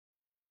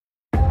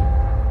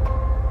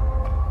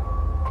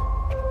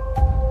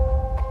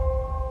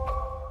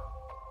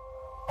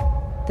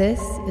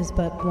This is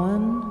but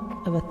one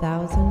of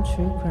 1,000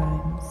 true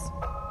crimes.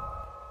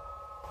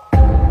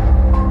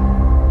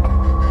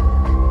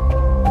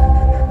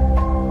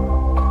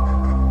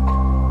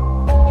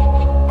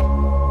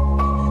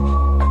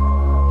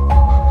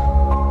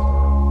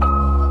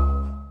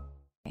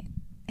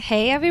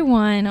 Hey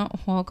everyone,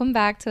 welcome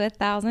back to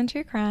 1,000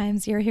 True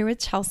Crimes. You're here with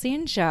Chelsea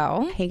and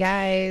Joe. Hey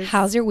guys.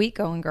 How's your week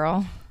going,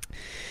 girl?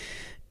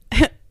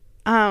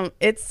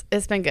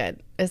 It's been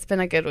good. It's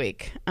been a good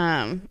week.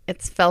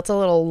 It's felt a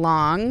little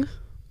long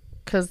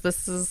because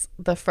this is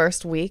the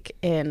first week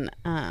in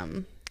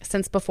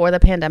since before the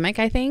pandemic,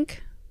 I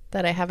think,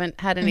 that I haven't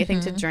had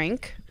anything to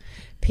drink.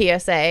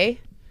 PSA.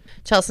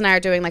 Chelsea and I are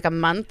doing like a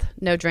month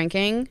no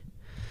drinking.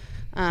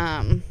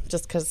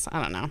 Just because,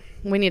 I don't know,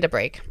 we need a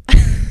break.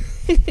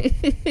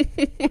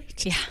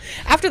 Yeah.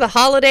 After the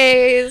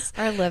holidays,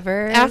 Our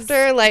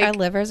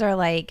livers are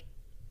like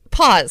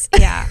pause.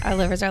 Yeah, our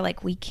livers are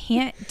like, we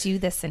can't do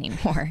this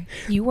anymore.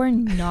 You are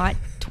not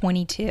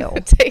 22.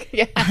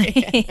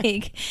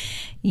 Like,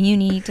 you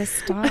need to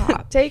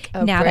stop. Take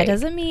a now break. That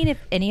doesn't mean if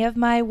any of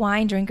my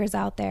wine drinkers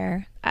out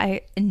there,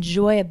 I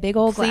enjoy a big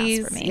old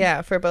glass for me.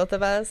 Yeah, for both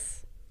of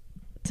us.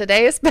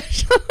 Today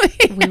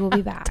especially. We will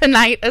be back.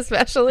 Tonight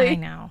especially. I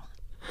know.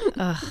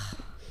 Ugh.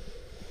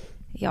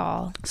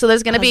 Y'all. So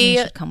there's going to be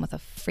should come with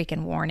a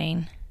freaking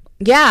warning.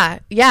 Yeah,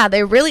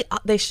 they really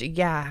they should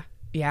yeah.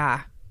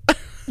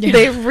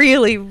 They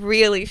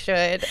really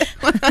should.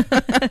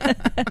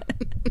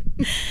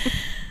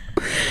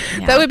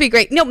 That would be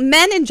great. No,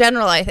 men in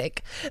general, I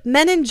think.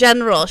 Men in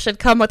general should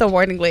come with a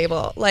warning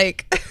label.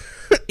 Like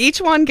each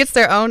one gets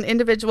their own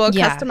individual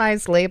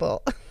customized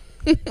label.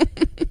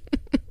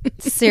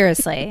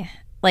 Seriously.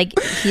 Like,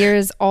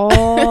 here's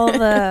all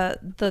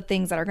the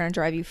things that are going to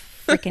drive you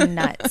freaking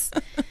nuts.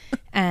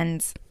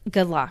 And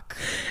good luck.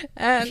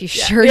 And if you're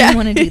sure you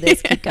want to do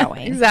this, keep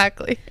going.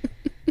 Exactly.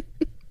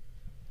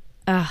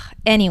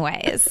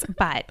 Anyways,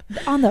 but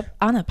on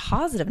a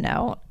positive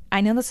note,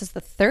 I know this is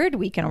the third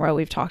week in a row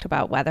we've talked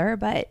about weather,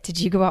 but did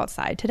you go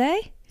outside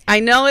today? I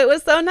know, it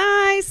was so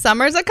nice.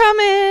 Summers are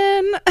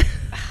coming.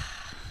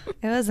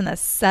 It was in the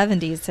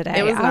 70s today.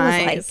 It was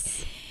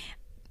nice.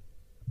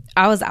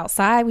 I was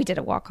outside. We did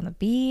a walk on the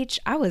beach.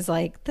 I was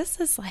like, this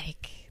is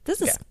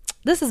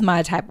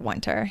my type of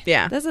winter.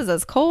 Yeah. This is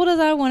as cold as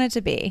I want it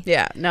to be.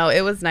 Yeah. No,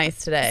 it was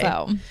nice today.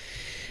 So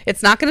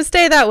it's not going to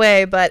stay that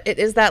way, but it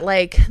is that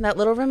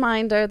little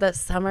reminder that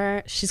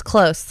summer, she's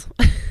close.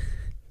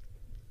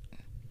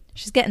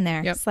 She's getting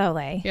there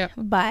slowly. Yep.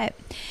 But,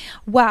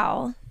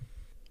 well,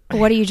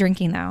 what are you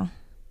drinking though?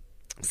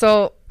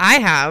 So I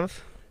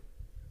have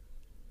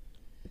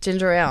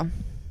ginger ale.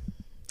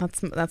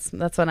 That's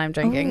what I'm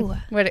drinking. Ooh,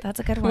 that's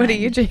a good one. What are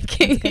you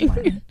drinking? That's a good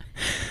one.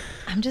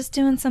 I'm just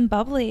doing some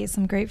bubbly,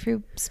 some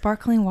grapefruit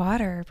sparkling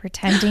water,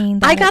 pretending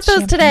that I got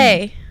those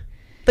today.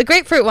 The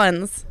grapefruit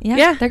ones.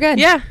 Yeah, they're good.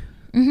 Yeah.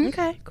 Mm-hmm.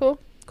 Okay, cool.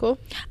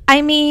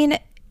 I mean,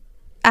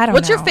 I don't know.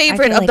 What's your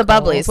favorite of the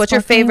bubblies? What's your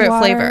favorite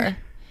flavor?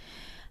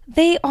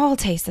 They all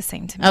taste the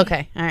same to me.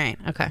 Okay. All right.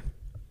 Okay.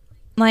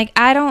 Like,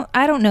 I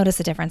don't notice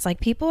a difference.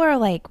 Like, people are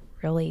like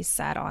really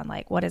set on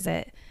like, what is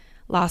it?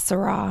 La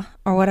Syrah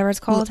or whatever it's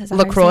called. Is that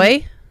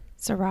LaCroix?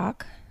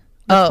 Ciroc.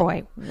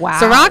 LaCroix. Oh. Wow.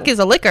 Ciroc is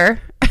a liquor.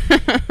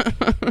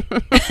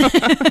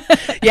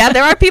 Yeah,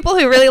 there are people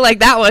who really like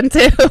that one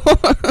too.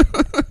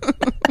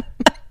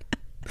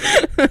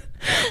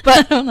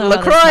 But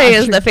LaCroix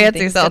is the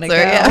fancy seltzer.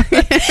 Yeah.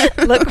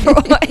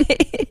 LaCroix.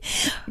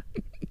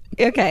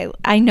 Okay,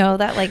 I know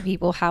that like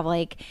people have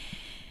like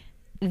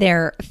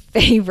their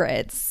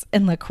favorites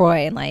in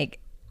LaCroix, and like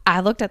I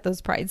looked at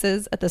those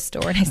prices at the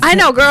store and I said, I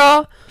know,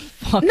 girl.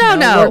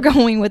 No. We're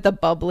going with the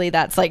bubbly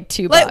that's like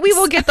 $2. Like, we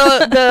will get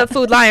the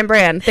Food Lion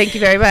brand. Thank you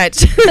very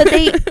much. But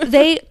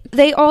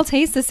they all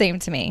taste the same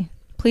to me.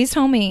 Please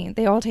tell me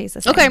they all taste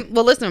the same. Okay,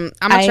 well listen,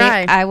 I'm gonna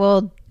try. I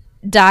will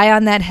die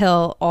on that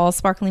hill. All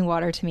sparkling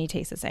water to me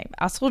tastes the same.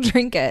 I'll still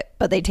drink it,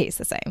 but they taste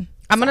the same.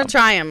 I'm gonna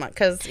try them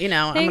because I'm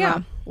gonna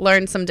go.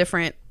 learn some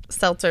different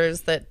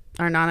seltzers that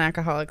are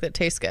non-alcoholic that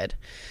taste good.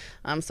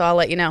 So I'll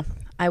let you know.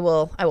 I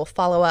will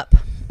follow up.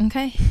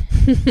 Okay.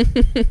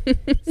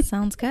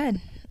 Sounds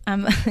good.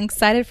 I'm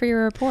excited for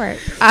your report.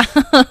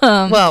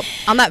 Well,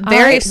 on that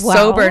very right,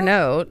 sober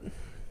note,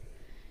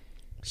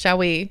 shall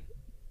we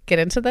get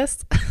into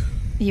this?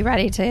 You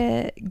ready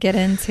to get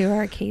into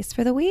our case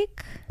for the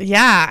week?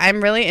 Yeah,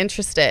 I'm really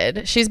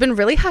interested. She's been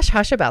really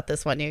hush-hush about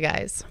this one, you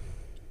guys.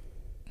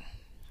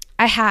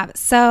 I have.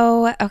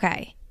 So,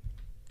 okay.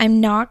 I'm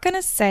not going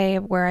to say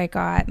where I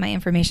got my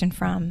information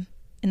from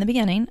in the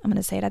beginning. I'm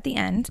going to say it at the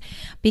end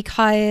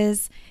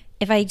because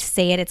if I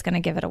say it, it's going to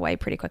give it away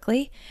pretty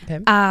quickly.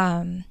 Okay.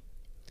 And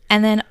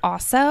then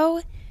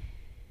also,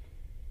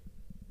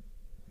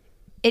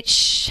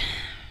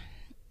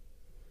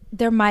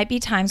 there might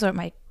be times where it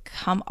might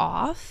come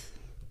off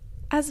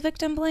as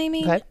victim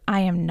blaming. Okay.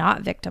 I am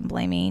not victim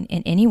blaming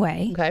in any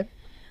way. Okay.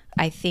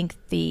 I think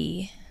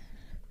the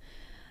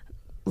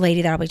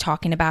lady that I'll be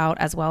talking about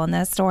as well in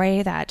this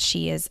story, that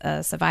she is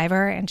a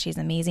survivor and she's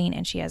amazing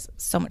and she has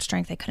so much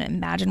strength. I couldn't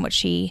imagine what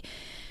she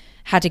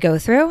had to go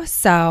through.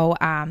 So,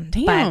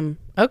 Damn.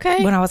 Okay.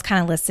 But when I was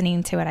kind of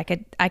listening to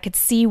it, I could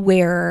see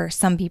where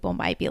some people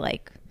might be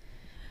like,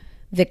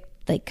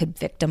 could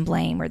victim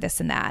blame or this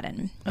and that,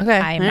 and Okay.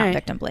 I am All not right.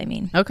 victim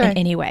blaming Okay. in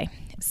any way.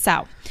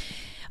 So,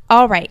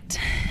 all right.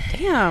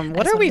 Damn. I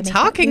What just are we wanted to make that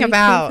talking very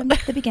clear about? from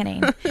the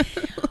beginning?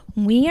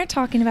 We are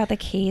talking about the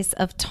case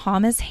of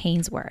Thomas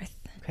Hainsworth.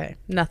 Okay.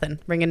 Nothing.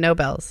 Ringing no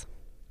bells.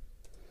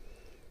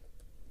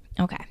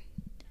 Okay.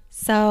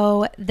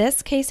 So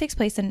this case takes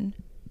place in.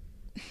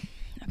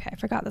 Okay, I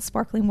forgot that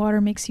sparkling water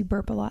makes you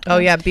burp a lot. Oh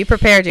yeah. Be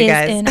prepared, you is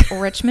guys. in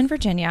Richmond,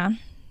 Virginia.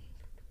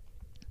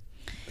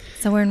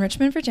 So we're in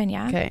Richmond,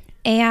 Virginia. Okay.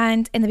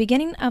 And in the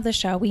beginning of the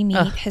show, we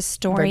meet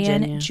historian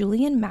Virginia.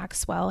 Julian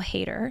Maxwell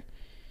Hayter.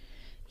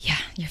 Yeah,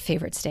 your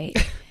favorite state.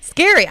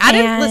 Scary. I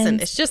didn't listen.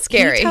 And It's just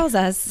scary. He tells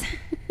us.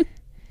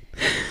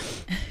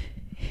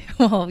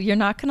 Well, you're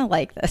not going to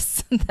like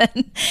this.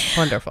 Then.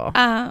 Wonderful.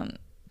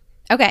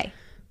 Okay.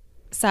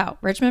 So,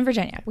 Richmond,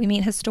 Virginia. We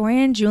meet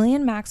historian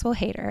Julian Maxwell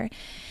Hayter,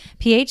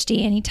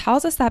 PhD, and he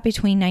tells us that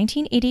between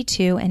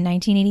 1982 and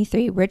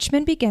 1983,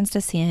 Richmond begins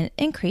to see an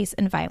increase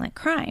in violent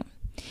crime.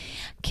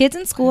 Kids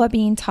in school are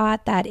being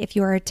taught that if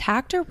you are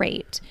attacked or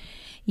raped,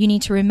 you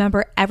need to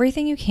remember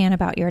everything you can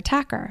about your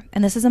attacker.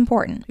 And this is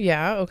important.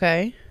 Yeah.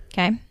 Okay.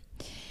 Okay.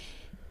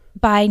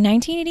 By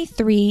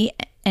 1983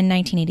 and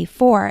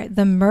 1984,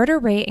 the murder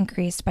rate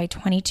increased by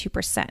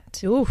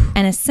 22%. Oof.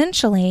 And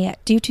essentially,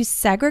 due to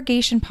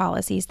segregation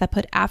policies that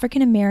put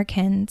African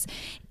Americans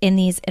in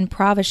these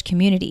impoverished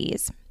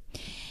communities.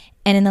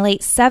 And in the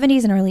late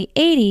 70s and early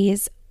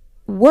 80s,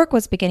 work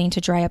was beginning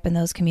to dry up in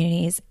those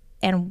communities.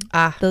 And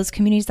those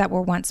communities that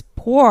were once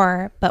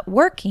poor but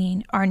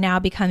working are now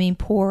becoming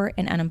poor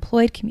and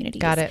unemployed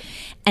communities. Got it.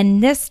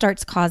 And this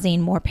starts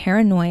causing more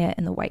paranoia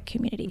in the white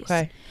communities.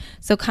 Okay.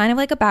 So kind of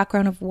like a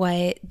background of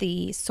what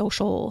the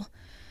social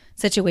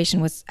situation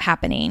was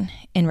happening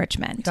in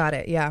Richmond. Got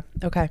it. Yeah.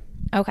 Okay.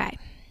 Okay.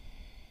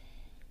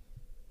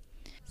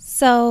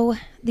 So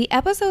the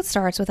episode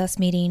starts with us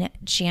meeting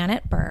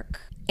Janet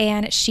Burke,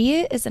 and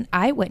she is an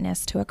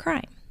eyewitness to a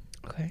crime.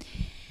 Okay.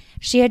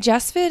 She had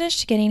just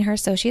finished getting her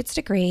associate's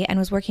degree and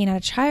was working at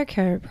a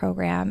childcare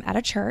program at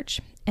a church,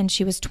 and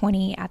she was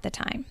 20 at the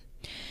time.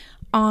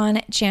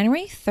 On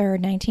January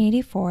 3rd,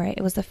 1984,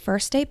 it was the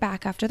first day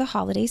back after the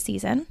holiday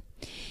season,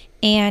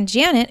 and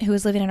Janet, who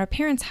was living at her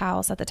parents'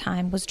 house at the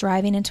time, was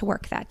driving into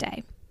work that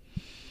day.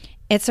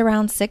 It's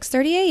around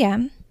 6:30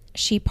 a.m.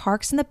 She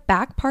parks in the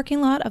back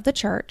parking lot of the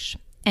church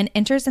and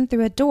enters in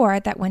through a door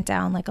that went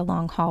down like a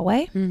long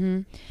hallway.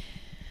 Mm-hmm.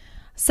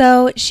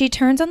 So she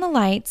turns on the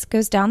lights,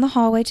 goes down the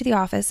hallway to the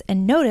office,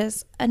 and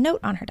notices a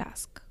note on her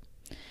desk.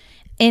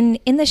 In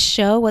the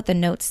show, what the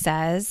note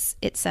says,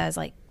 it says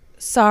like,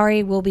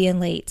 "Sorry, we'll be in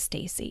late,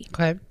 Stacy."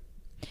 Okay.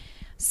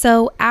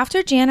 So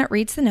after Janet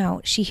reads the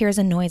note, she hears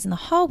a noise in the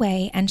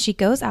hallway, and she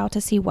goes out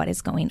to see what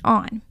is going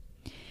on.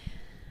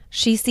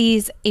 She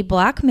sees a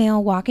black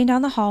male walking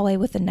down the hallway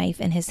with a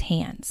knife in his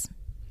hands.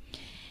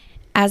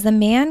 As the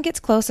man gets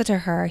closer to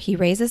her, he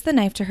raises the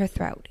knife to her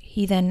throat.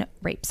 He then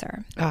rapes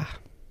her.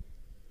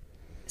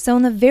 So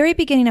in the very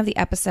beginning of the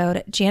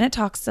episode, Janet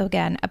talks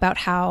again about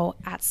how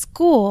at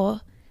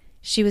school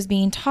she was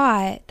being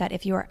taught that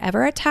if you are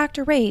ever attacked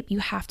or raped, you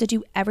have to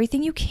do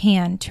everything you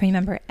can to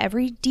remember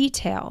every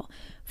detail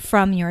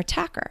from your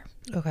attacker.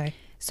 Okay.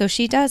 So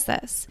she does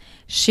this.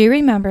 She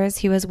remembers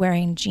he was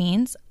wearing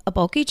jeans, a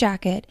bulky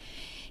jacket.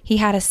 He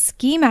had a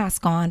ski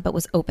mask on but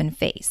was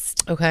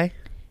open-faced. Okay.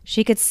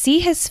 She could see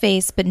his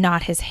face but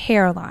not his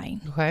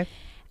hairline. Okay.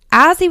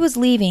 As he was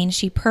leaving,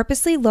 she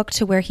purposely looked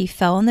to where he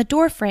fell in the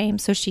door frame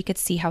so she could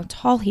see how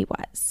tall he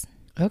was.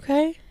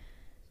 Okay.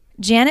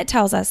 Janet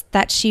tells us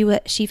that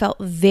she felt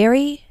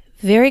very,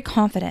 very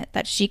confident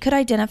that she could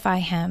identify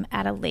him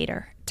at a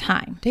later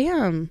time.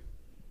 Damn.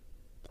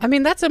 I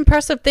mean, that's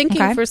impressive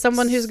thinking Okay. for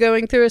someone who's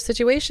going through a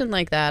situation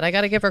like that. I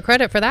got to give her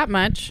credit for that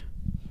much.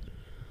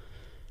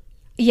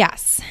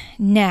 Yes.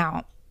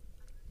 Now,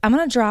 I'm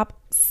going to drop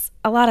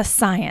a lot of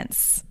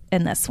science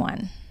in this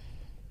one,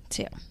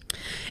 too.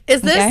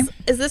 Is Okay.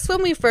 this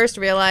when we first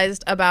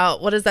realized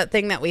about what is that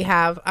thing that we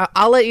have?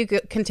 I'll let you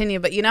continue,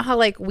 but you know how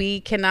like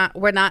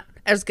we're not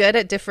as good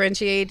at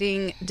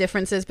differentiating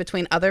differences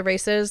between other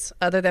races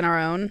other than our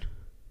own?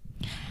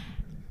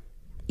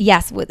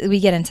 Yes, we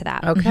get into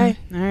that. Okay.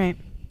 All right.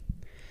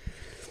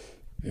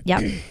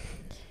 Yep.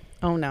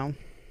 Oh no.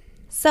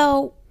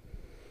 So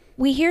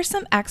we hear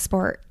some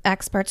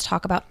experts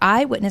talk about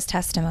eyewitness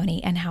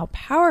testimony and how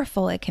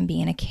powerful it can be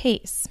in a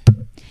case.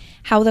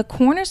 How the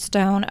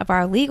cornerstone of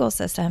our legal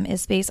system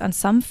is based on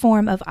some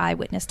form of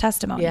eyewitness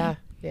testimony. Yeah.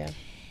 Yeah.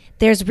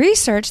 There's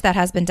research that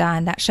has been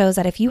done that shows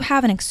that if you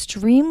have an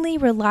extremely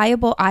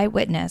reliable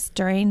eyewitness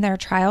during their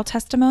trial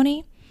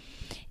testimony,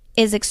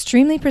 is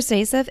extremely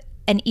persuasive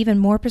and even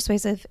more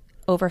persuasive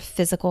over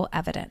physical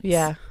evidence.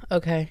 Yeah.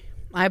 Okay.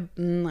 I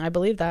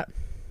believe that.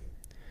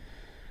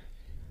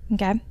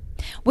 Okay.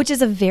 Which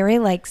is a very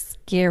like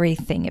scary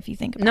thing if you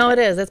think about it. No, it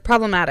is. It's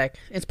problematic.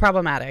 It's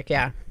problematic.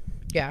 Yeah.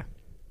 Yeah.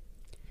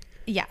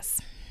 Yes.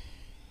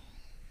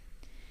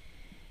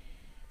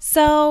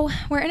 So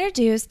we're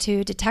introduced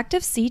to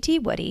Detective C.T.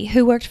 Woody,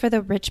 who worked for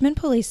the Richmond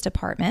Police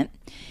Department,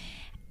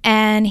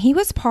 and he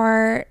was a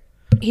part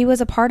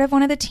of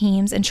one of the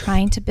teams in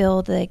trying to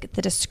build the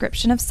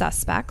description of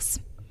suspects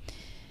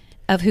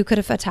of who could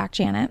have attacked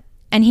Janet,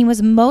 and he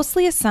was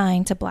mostly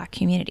assigned to Black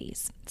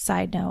communities.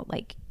 Side note,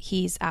 like,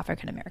 he's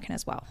African American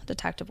as well,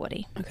 Detective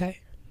Woody.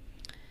 Okay.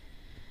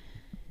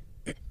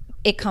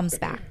 It comes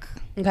back.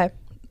 Okay.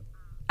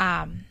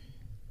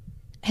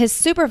 His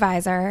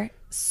supervisor,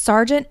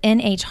 Sergeant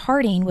N.H.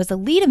 Harding, was the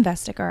lead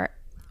investigator.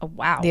 Oh,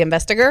 wow. The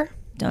investigator?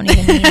 Don't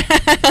even need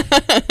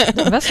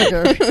the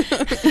investigator.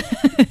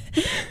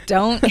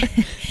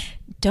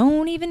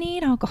 Don't even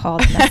need alcohol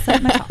to mess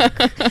up my talk.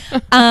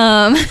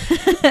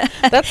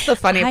 That's the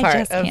funny I part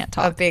just can't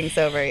talk. of being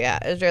sober.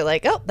 Yeah, is you're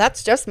like, oh,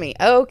 that's just me.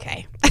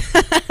 Okay.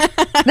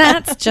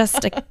 That's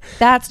just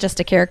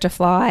a character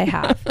flaw I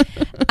have.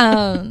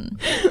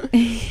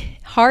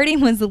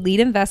 Harding was the lead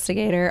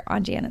investigator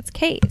on Janet's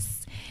case.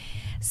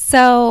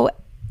 So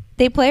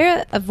they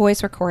play a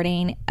voice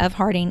recording of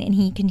Harding, and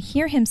he can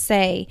hear him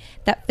say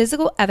that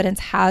physical evidence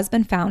has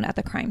been found at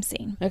the crime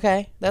scene.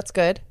 Okay, that's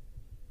good.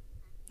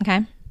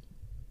 Okay.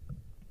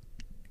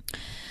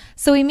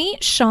 So we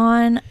meet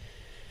Sean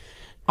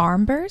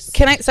Armbers.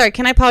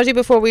 Can I pause you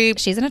before we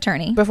She's an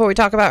attorney.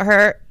 talk about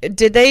her?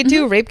 Did they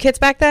do rape kits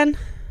back then?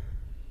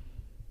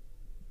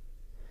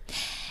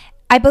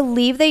 I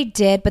believe they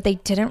did, but they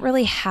didn't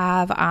really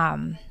have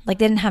they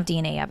didn't have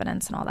DNA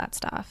evidence and all that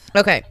stuff.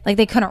 Okay. Like,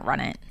 they couldn't run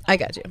it. I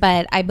got you.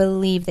 But I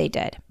believe they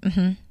did.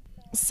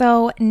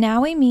 So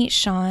now we meet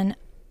Sean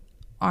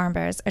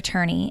Armbers,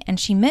 attorney, and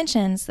she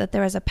mentions that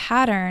there was a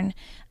pattern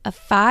of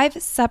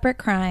 5 separate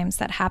crimes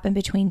that happened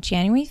between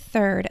January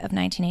 3rd of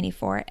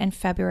 1984 and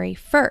February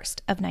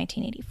 1st of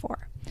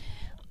 1984,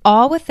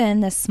 all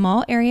within this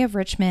small area of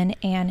Richmond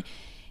and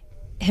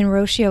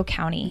Henrico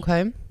County.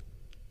 Okay.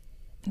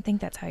 I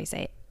think that's how you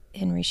say it.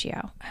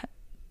 Henrico.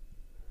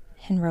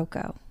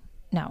 Henrico.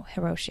 No,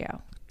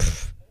 Hiroshio.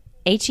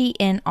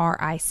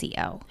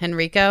 Henrico.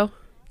 Henrico?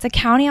 It's a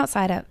county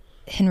outside of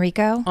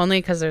Henrico. Only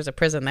because there's a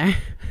prison there.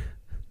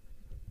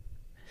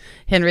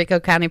 Henrico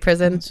County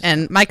Prison.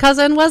 And my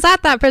cousin was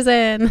at that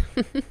prison.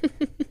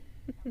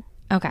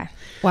 Okay.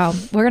 Well,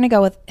 we're going to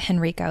go with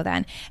Henrico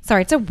then.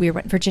 Sorry, it's a weird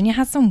one. Virginia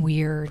has some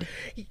weird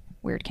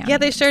counties. Yeah,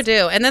 they sure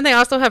do. And then they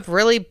also have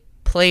really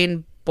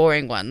plain,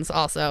 boring ones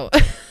also.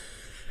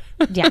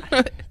 Yeah.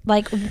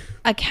 Like,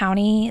 a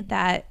county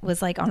that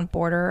was like on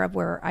border of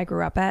where I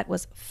grew up at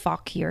was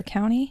Fauquier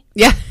County.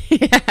 Yeah.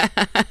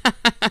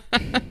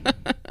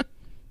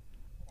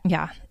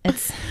 Yeah.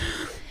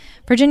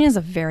 Virginia is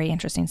a very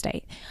interesting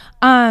state.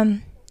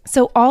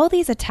 So all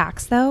these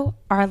attacks, though,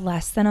 are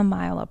less than a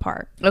mile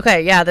apart.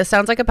 Okay. Yeah. This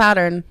sounds like a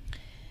pattern.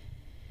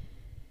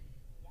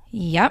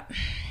 Yep.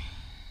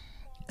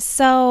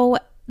 So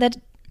the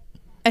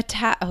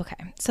attack.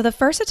 Okay. So the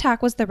first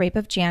attack was the rape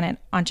of Janet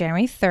on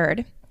January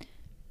 3rd.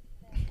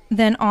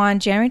 Then on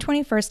January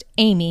 21st,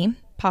 Amy,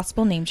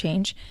 possible name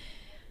change,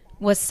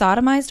 was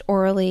sodomized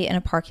orally in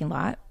a parking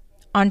lot.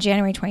 On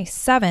January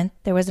 27th,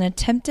 there was an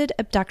attempted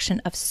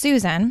abduction of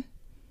Susan.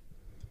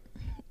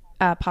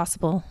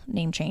 Possible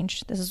name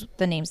change. This is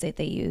the names that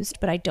they used,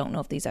 but I don't know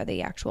if these are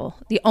the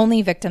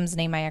only victim's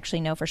name I actually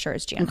know for sure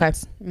is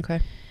Janet. Okay.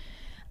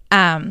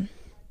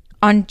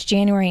 On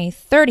January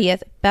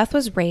 30th, Beth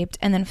was raped,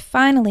 and then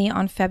finally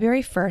on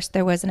February 1st,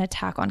 there was an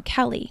attack on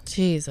Kelly.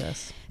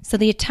 Jesus. So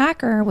the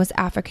attacker was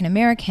African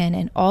American,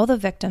 and all the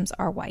victims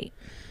are white.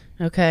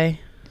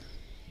 Okay.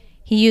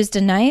 He used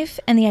a knife,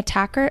 and the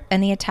attack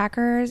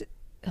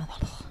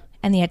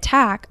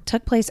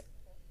took place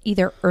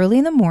either early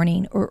in the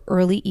morning or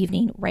early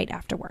evening, right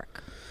after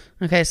work.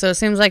 Okay, so it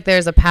seems like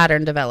there's a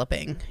pattern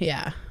developing.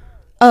 Yeah.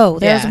 Oh,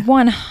 there's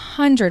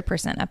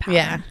 100% a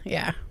pattern.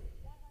 Yeah.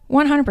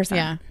 100%.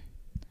 Yeah.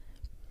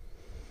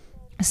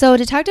 So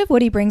Detective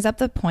Woody brings up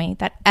the point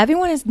that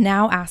everyone is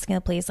now asking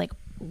the police, like,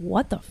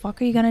 what the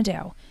fuck are you going to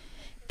do?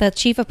 The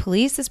chief of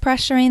police is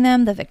pressuring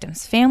them. The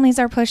victims' families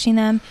are pushing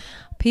them.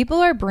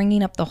 People are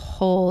bringing up the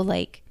whole,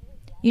 like,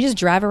 you just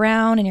drive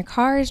around in your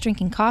cars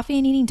drinking coffee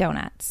and eating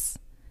donuts.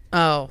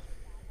 Oh.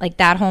 Like,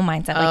 that whole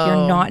mindset. Like,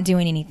 you're not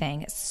doing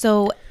anything.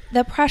 So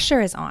the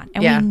pressure is on.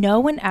 And we know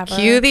whenever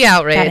cue the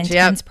outrage. That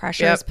intense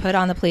pressure is put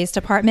on the police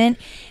department,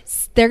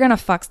 they're going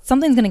to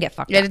something's going to get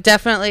fucked up. It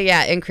definitely,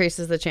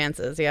 increases the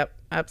chances. Yep.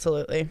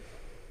 Absolutely.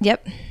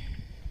 Yep.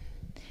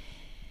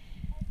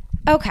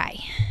 Okay.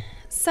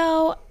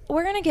 So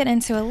we're going to get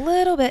into a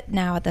little bit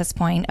now at this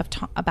point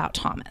about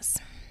Thomas.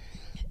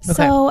 Okay.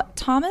 So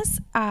Thomas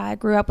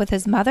grew up with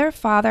his mother,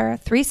 father,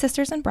 3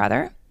 sisters, and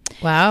brother.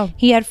 Wow.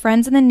 He had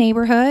friends in the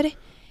neighborhood.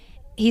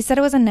 He said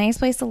it was a nice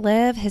place to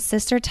live. His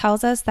sister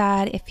tells us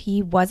that if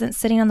he wasn't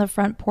sitting on the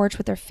front porch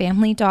with their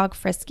family dog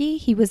Frisky,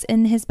 he was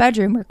in his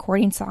bedroom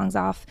recording songs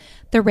off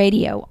the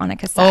radio on a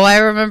cassette. Oh, I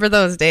remember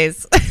those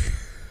days.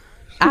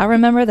 I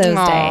remember those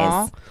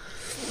days.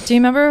 Do you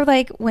remember,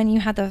 like, when you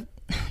had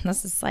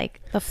this is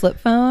like the flip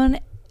phone,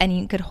 and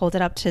you could hold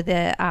it up to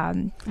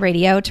the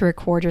radio to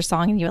record your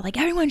song, and you were like,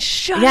 everyone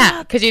shut up.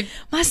 Yeah, because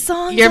my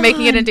song. You're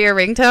making it into your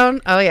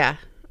ringtone? Oh, yeah.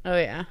 Oh,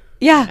 yeah.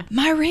 Yeah,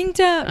 my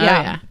ringtone. Oh,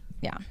 yeah.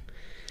 Yeah.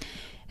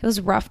 It was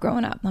rough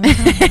growing up. Let me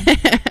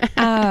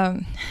tell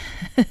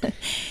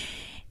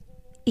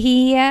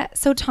you.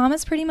 So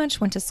Thomas pretty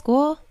much went to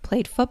school,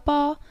 played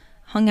football,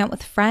 hung out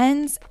with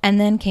friends, and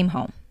then came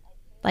home.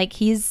 Like,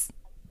 he's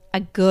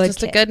a good Just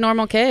kid. a good,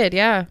 normal kid.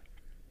 Yeah.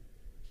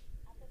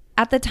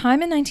 At the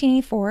time in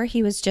 1984,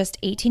 he was just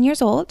 18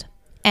 years old,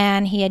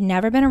 and he had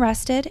never been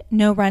arrested,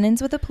 no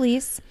run-ins with the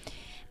police.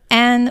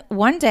 And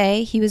one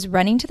day, he was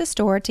running to the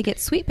store to get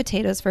sweet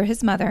potatoes for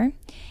his mother,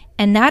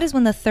 and that is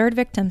when the third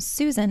victim,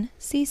 Susan,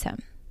 sees him.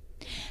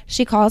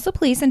 She calls the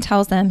police and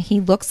tells them he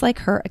looks like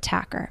her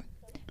attacker.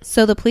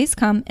 So the police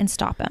come and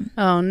stop him.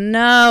 Oh,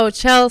 no,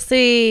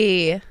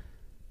 Chelsea.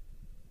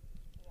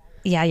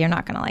 Yeah, you're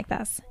not going to like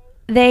this.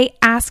 They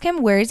ask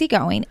him where is he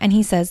going, and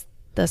he says,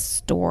 the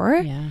store.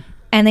 Yeah.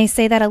 And they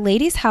say that a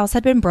lady's house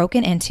had been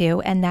broken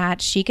into and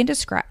that she can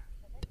describe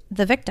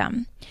the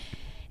victim.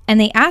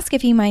 And they ask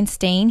if he minds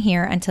staying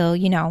here until,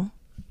 we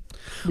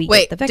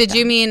Wait, get the victim. did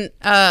you mean...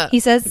 he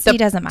says he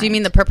doesn't mind. Do you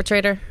mean the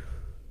perpetrator?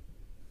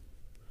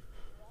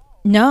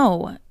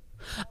 No.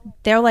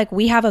 They're like,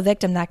 we have a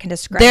victim that can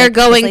describe. They're like,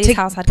 going this lady's to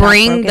house had got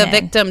bring broken the in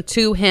victim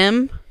to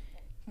him?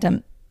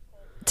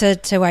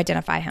 to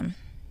identify him.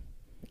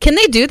 Can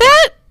they do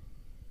that?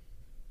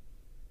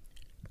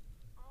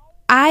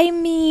 I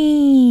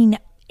mean,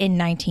 in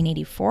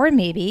 1984,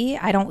 maybe.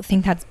 I don't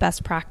think that's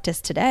best practice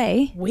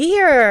today.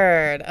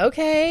 Weird.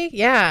 Okay.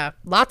 Yeah.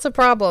 Lots of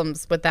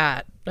problems with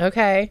that.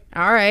 Okay.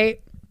 All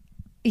right.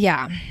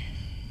 Yeah.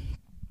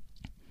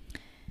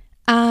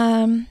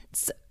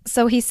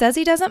 So he says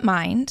he doesn't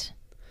mind,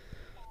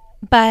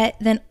 but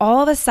then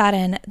all of a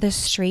sudden the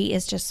street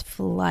is just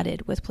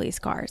flooded with police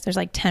cars. There's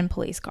like 10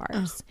 police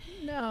cars.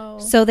 Oh, no.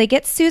 So they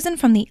get Susan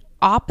from the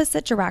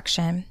opposite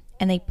direction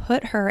and they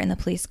put her in the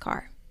police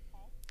car.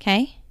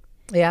 Okay?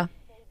 Yeah.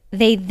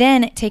 They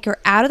then take her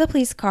out of the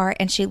police car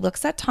and she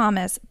looks at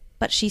Thomas,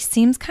 but she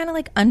seems kind of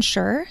like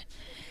unsure.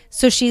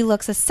 So she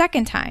looks a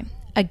second time.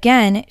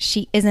 Again,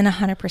 she isn't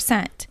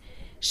 100%.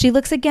 She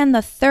looks again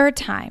the third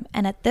time.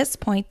 And at this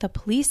point, the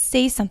police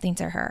say something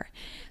to her.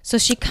 So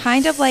she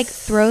kind of like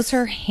throws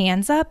her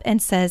hands up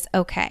and says,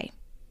 okay.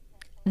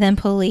 Then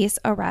police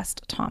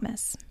arrest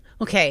Thomas.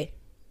 Okay.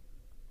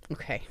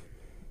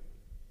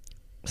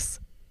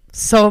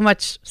 So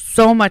much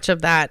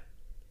of that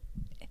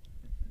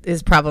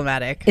is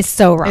problematic. It's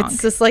so wrong.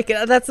 It's just like,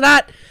 that's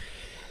not...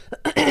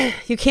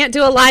 You can't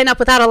do a lineup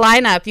without a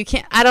lineup. You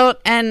can't,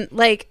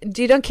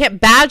 can't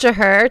badger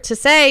her to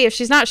say if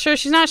she's not sure,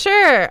 she's not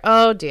sure.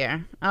 Oh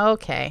dear.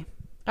 Okay.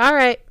 All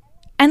right.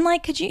 And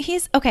like,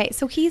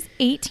 so he's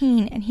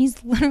 18 and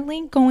he's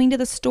literally going to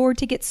the store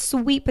to get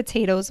sweet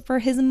potatoes for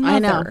his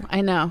mother.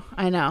 I know.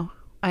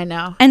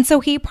 And so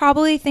he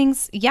probably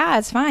thinks, yeah,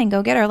 it's fine.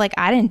 Go get her. Like,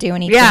 I didn't do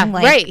anything. Yeah,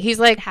 like, right. He's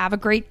like, have a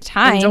great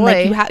time.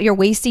 enjoy. Like, you're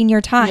wasting your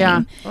time.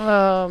 Yeah.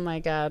 Oh my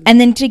God. And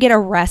then to get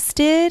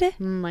arrested.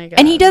 Oh my God.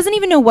 And he doesn't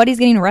even know what he's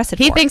getting arrested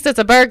for. He thinks it's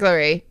a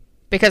burglary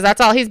because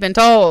that's all he's been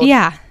told.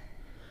 Yeah.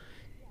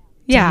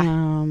 Yeah.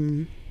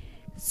 Damn.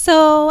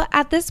 So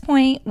at this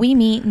point, we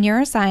meet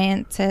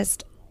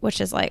neuroscientist,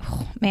 which is like,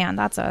 oh, man,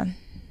 it's a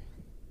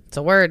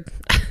word.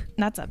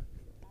 That's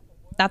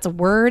a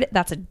word.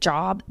 That's a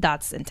job.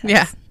 That's intense.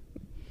 Yeah.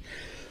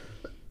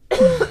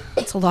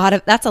 That's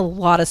a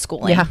lot of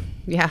schooling.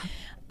 Yeah.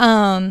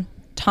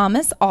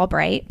 Thomas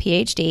Albright,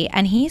 PhD,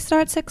 and he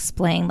starts to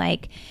explain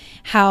like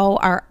how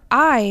our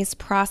eyes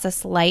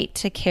process light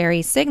to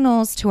carry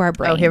signals to our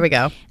brain. Oh, here we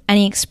go. And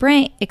he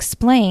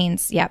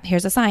explains,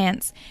 here's the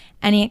science.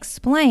 And he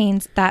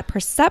explains that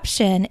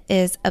perception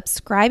is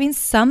ascribing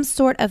some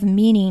sort of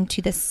meaning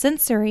to the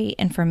sensory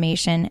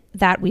information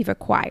that we've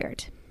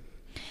acquired.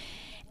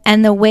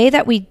 And the way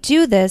that we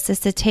do this is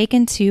to take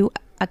into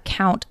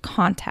account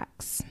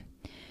context,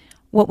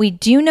 what we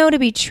do know to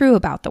be true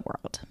about the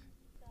world.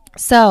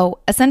 So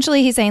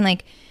essentially he's saying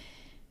like,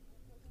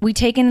 we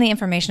take in the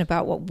information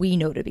about what we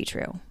know to be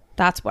true.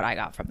 That's what I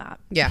got from that.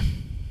 Yeah.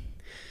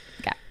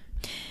 Okay.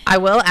 I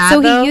will add,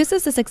 So though, he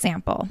uses this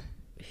example.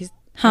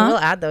 I will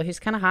add, though, he's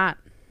kind of hot.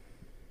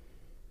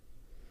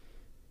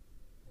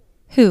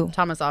 Who?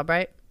 Thomas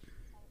Albright.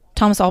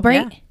 Thomas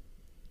Albright? Yeah.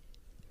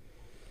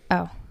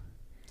 Oh.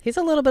 He's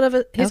a little bit of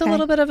a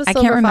silver fox. I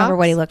can't remember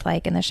what he looked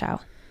like in the show.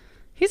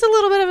 He's a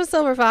little bit of a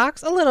silver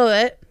fox. A little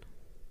bit.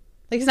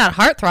 Like, he's not a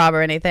heartthrob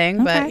or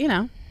anything, but,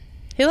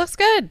 he looks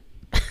good.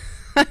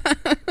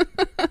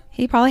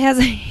 He probably has,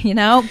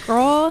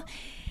 girl,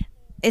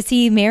 is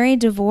he married,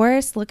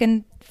 divorced,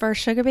 looking for a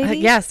sugar baby?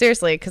 Yeah,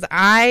 seriously, because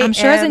I'm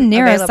sure as a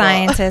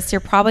neuroscientist, available. you're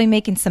probably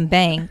making some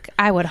bank.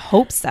 I would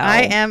hope so.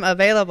 I am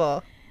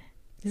available.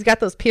 He's got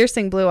those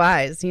piercing blue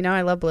eyes. You know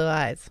I love blue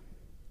eyes.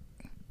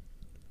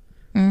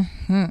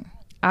 Mm-hmm.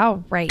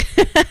 All right.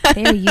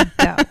 There you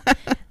go.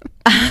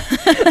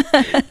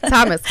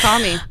 Thomas, call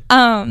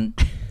me.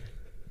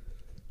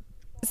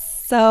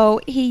 So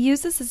he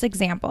uses this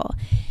example.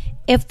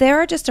 If there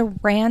are just a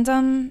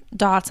random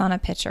dots on a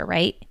picture,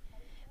 right?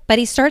 But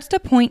he starts to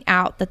point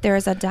out that there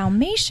is a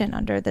Dalmatian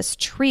under this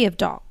tree of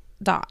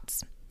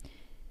dots.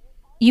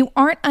 You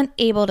aren't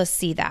unable to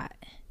see that.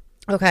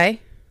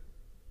 Okay.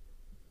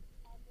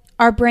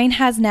 Our brain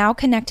has now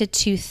connected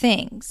two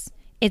things.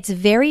 It's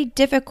very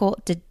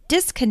difficult to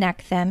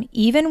disconnect them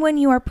even when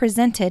you are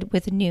presented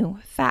with new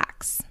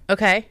facts.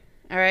 Okay.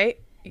 All right.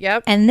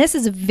 Yep. And this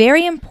is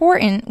very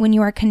important when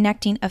you are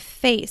connecting a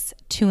face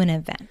to an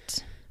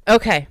event.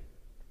 Okay.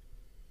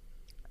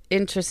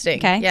 Interesting.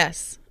 Okay.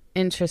 Yes.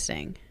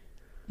 Interesting.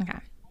 Okay.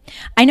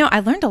 I know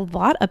I learned a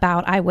lot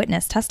about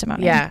eyewitness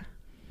testimony. Yeah.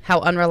 How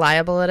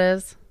unreliable it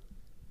is.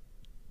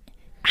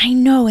 I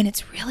know. And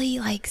it's really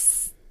like,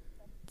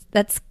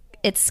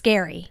 it's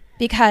scary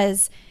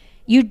because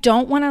you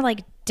don't want to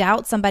like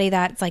doubt somebody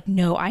that's like,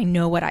 no, I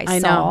know what I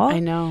saw. I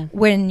know.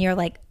 When you're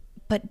like,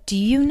 but do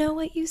you know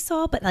what you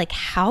saw? But like,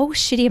 how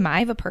shitty am I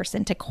of a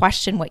person to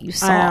question what you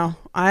saw?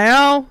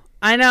 I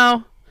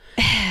know.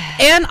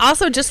 And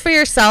also just for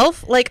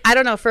yourself, like, I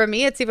don't know, for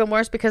me, it's even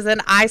worse because then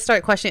I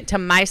start questioning it to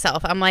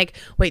myself. I'm like,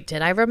 wait,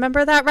 did I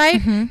remember that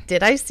right? Mm-hmm.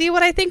 Did I see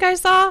what I think I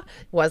saw?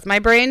 Was my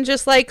brain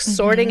just like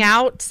sorting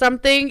out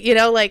something, you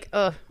know, like,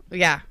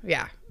 yeah.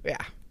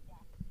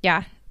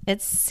 Yeah,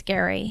 it's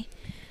scary.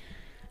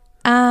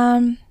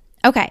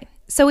 Okay,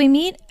 so we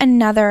meet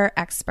another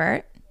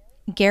expert,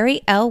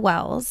 Gary L.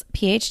 Wells,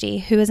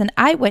 PhD, who is an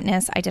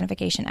eyewitness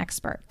identification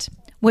expert,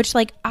 which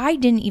like I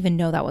didn't even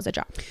know that was a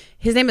job.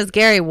 His name is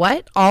Gary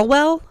what?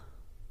 Allwell?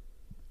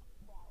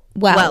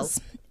 Wells.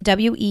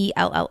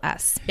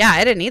 Wells. Yeah,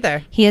 I didn't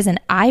either. He is an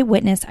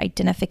eyewitness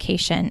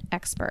identification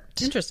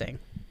expert. Interesting.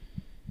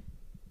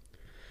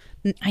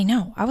 I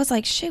know. I was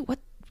like, shit, what?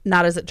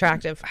 Not as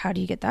attractive. How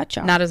do you get that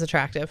job? Not as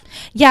attractive.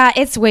 Yeah,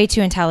 it's way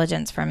too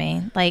intelligent for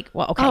me. Like,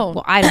 well, okay.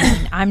 Well,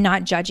 I'm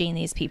not judging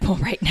these people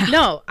right now.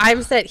 No,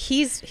 I've said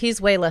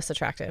he's way less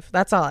attractive.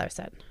 That's all I've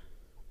said.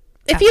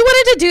 If you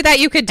wanted to do that,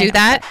 you could do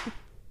that.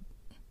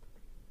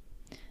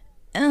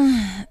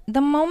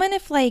 The moment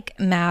if like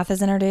math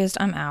is introduced,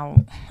 I'm out.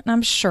 And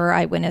I'm sure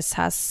Eyewitness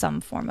has some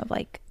form of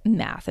like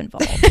math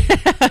involved.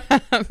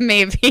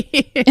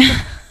 Maybe.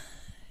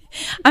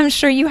 I'm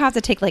sure you have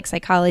to take like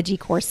psychology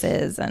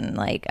courses and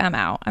like I'm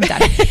out. I'm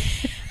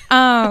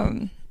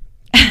done.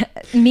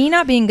 Me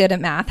not being good at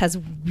math has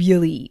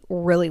really,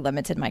 really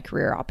limited my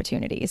career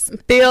opportunities.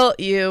 Feel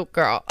you,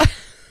 girl.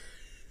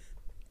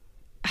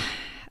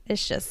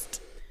 It's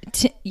just,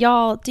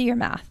 y'all do your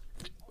math.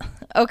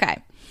 Okay.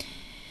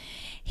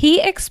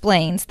 He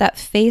explains that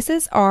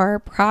faces are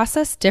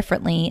processed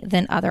differently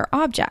than other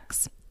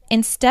objects.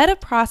 Instead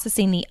of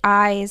processing the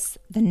eyes,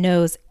 the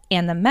nose,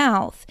 and the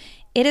mouth,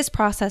 it is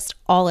processed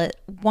all at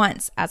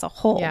once as a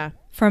whole. Yeah.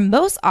 For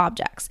most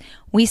objects,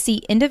 we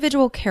see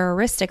individual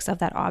characteristics of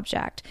that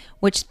object,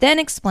 which then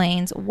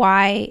explains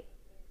why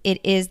it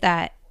is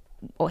that,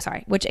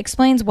 which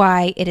explains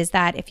why it is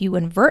that if you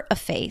invert a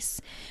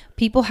face,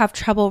 people have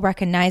trouble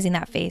recognizing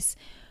that face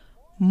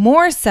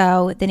more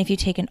so than if you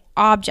take an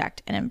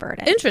object and invert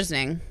it.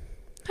 Interesting.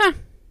 Huh.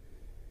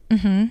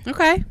 Mm-hmm.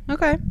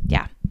 Okay.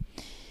 Yeah.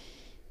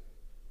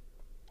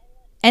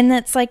 And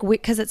that's like,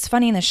 because it's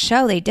funny in the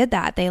show, they did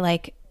that. They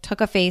like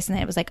took a face and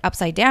it was like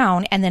upside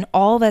down. And then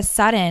all of a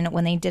sudden,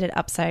 when they did it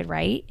upside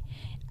right,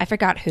 I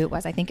forgot who it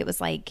was. I think it was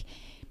like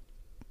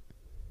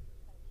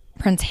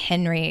Prince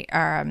Harry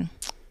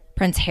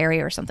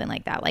or something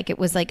like that. Like it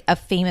was like a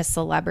famous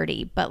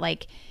celebrity, but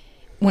like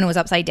when it was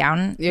upside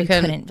down, you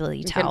couldn't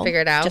really tell. Couldn't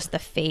figure it out. Just the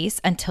face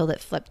until it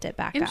flipped it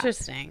back up.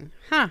 Interesting.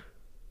 Huh.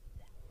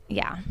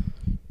 Yeah.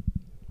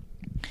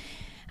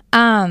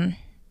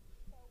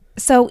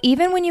 So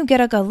even when you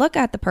get a good look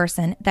at the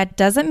person, that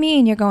doesn't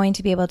mean you're going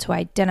to be able to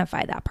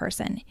identify that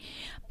person.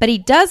 But he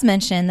does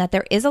mention that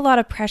there is a lot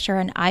of pressure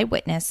on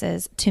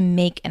eyewitnesses to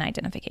make an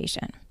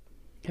identification.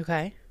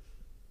 Okay.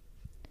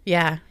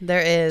 Yeah,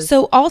 there is.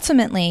 So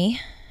ultimately,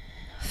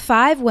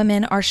 5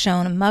 women are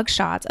shown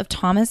mugshots of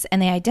Thomas,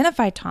 and they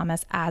identified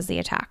Thomas as the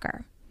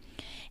attacker.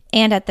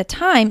 And at the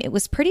time, it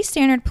was pretty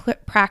standard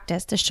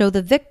practice to show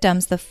the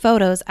victims the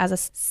photos as a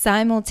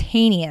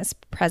simultaneous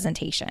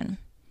presentation.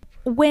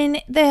 When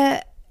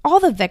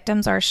all the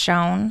victims are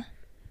shown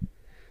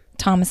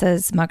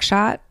Thomas's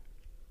mugshot,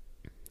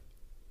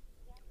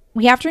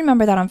 we have to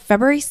remember that on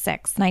February 6,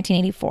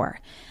 1984,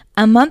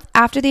 a month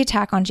after the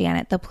attack on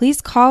Janet, the police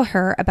call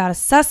her about a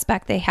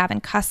suspect they have in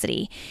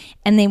custody,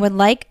 and they would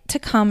like to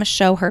come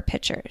show her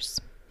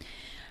pictures.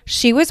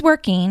 She was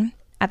working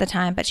at the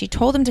time, but she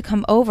told them to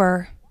come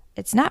over.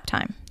 It's nap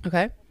time.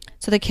 Okay.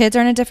 So the kids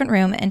are in a different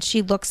room, and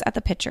she looks at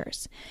the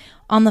pictures.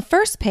 On the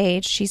first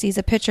page, she sees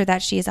a picture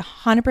that she is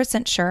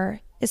 100% sure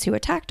is who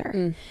attacked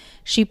her.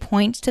 She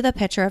points to the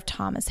picture of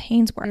Thomas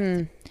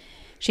Hainsworth.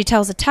 She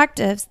tells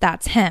detectives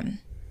that's him.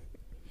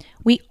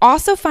 We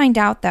also find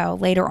out, though,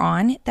 later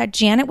on, that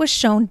Janet was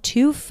shown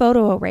 2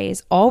 photo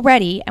arrays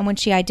already, and when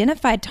she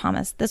identified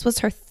Thomas, this was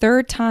her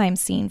 3rd time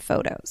seeing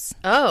photos.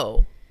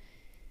 Oh.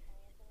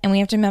 And we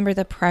have to remember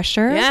the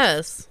pressure.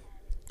 Yes.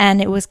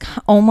 And it was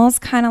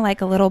almost kind of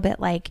like a little bit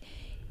like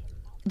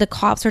the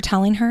cops are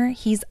telling her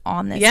he's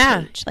on this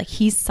page. Like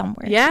he's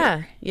somewhere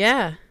here.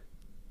 Yeah.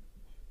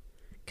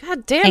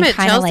 God damn it,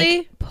 kinda Chelsea.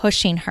 Like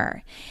pushing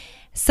her.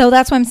 So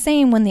that's what I'm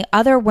saying. When the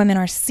other women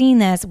are seeing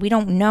this, we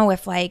don't know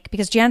if like,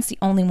 because Janet's the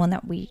only one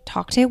that we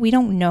talked to, we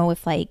don't know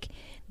if like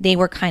they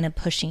were kind of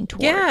pushing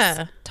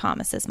towards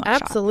Thomas's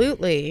mugshot.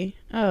 Absolutely.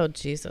 Oh,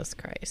 Jesus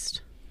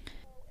Christ.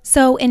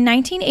 So in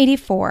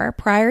 1984,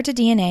 prior to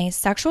DNA,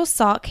 sexual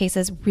assault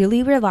cases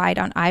really relied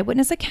on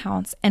eyewitness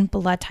accounts and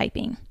blood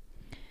typing.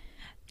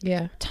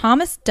 Yeah.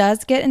 Thomas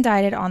does get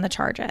indicted on the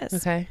charges.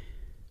 Okay.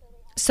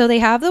 So they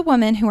have the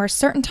women who are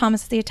certain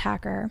Thomas is the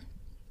attacker.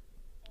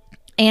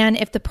 And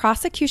if the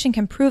prosecution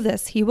can prove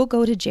this, he will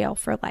go to jail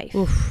for life.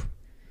 Oof.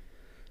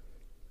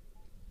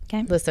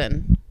 Okay.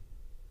 Listen,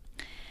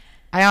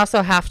 I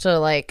also have to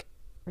like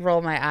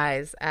roll my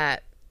eyes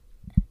at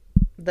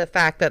the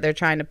fact that they're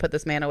trying to put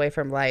this man away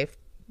from life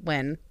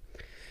when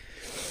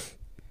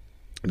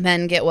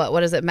men get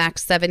what is it,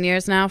 max 7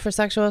 years now for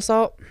sexual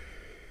assault?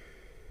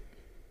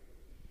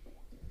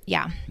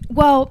 Yeah.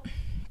 Well,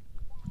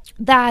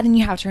 that, and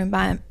you have to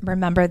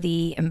remember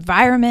the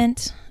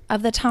environment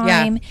of the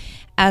time,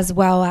 as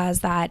well as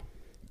that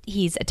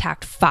he's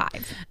attacked 5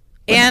 women.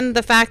 And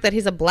the fact that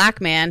he's a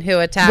black man who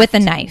attacked with a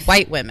knife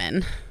white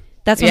women.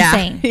 That's what I'm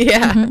saying.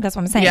 Yeah. Mm-hmm. That's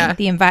what I'm saying.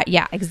 Yeah.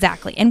 Yeah,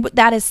 exactly. And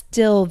that is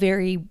still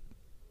very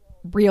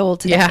real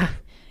today. Yeah.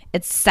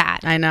 It's sad.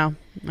 I know.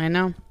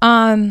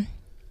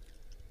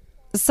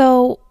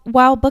 So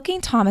while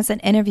booking Thomas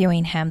and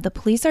interviewing him, the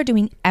police are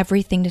doing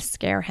everything to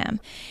scare him.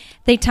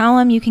 They tell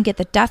him you can get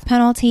the death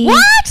penalty.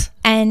 What?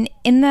 And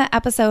in the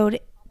episode,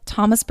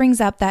 Thomas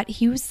brings up that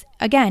he was,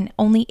 again,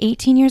 only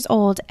 18 years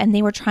old, and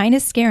they were trying to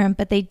scare him,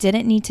 but they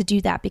didn't need to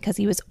do that because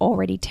he was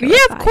already terrified.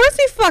 Yeah, of course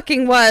he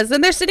fucking was.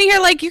 And they're sitting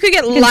here like, you could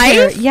get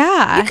life?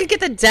 Yeah. You could get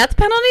the death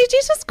penalty?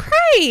 Jesus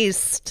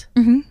Christ.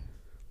 Mm-hmm.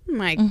 Oh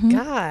my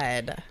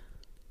God.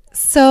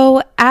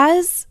 So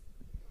as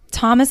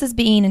Thomas is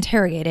being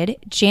interrogated,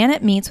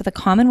 Janet meets with a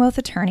Commonwealth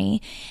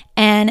attorney,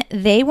 and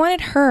they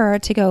wanted her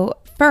to go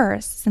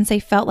first since they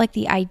felt like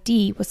the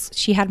ID was,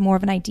 she had more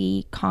of an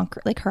ID,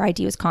 like her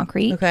ID was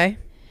concrete. Okay.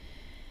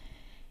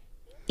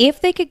 If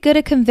they could get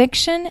a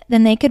conviction,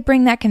 then they could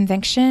bring that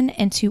conviction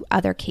into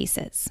other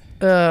cases.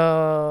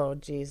 Oh,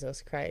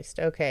 Jesus Christ.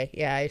 Okay.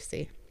 Yeah, I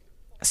see.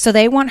 So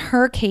they want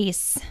her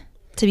case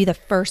to be the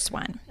first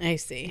one. I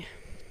see.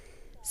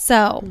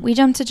 So we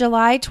jump to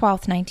July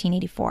 12th,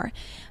 1984.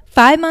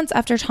 5 months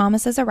after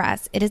Thomas's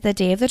arrest, it is the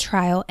day of the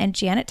trial, and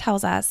Janet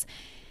tells us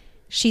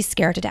she's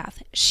scared to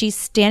death. She's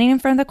standing in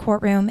front of the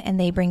courtroom, and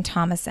they bring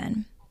Thomas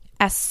in.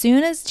 As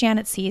soon as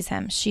Janet sees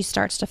him, she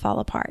starts to fall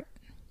apart.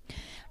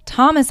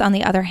 Thomas, on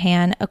the other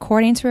hand,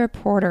 according to a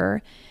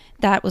reporter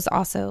that was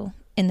also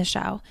in the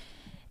show,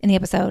 in the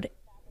episode,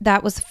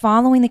 that was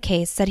following the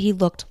case, said he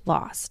looked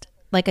lost,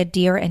 like a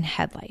deer in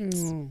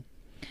headlights.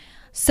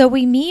 So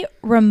we meet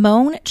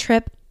Ramon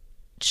Tripp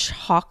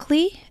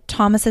Chalkley,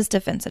 Thomas's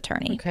defense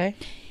attorney. Okay.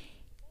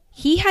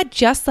 He had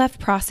just left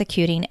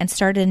prosecuting and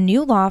started a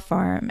new law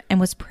firm and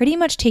was pretty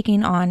much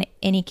taking on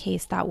any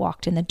case that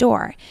walked in the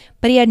door.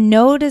 But he had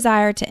no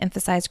desire to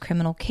emphasize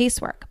criminal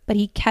casework, but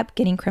he kept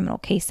getting criminal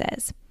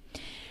cases.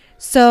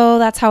 So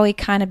that's how he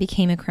kind of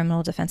became a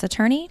criminal defense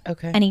attorney.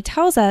 Okay. And he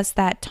tells us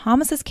that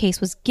Thomas's case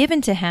was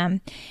given to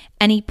him,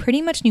 and he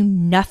pretty much knew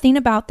nothing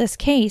about this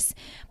case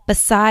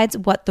besides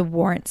what the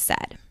warrant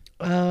said.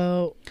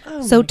 Oh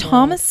So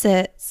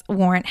Thomas's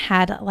warrant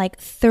had like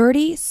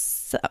 30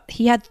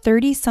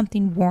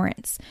 something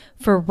warrants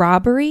for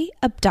robbery,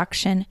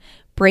 abduction,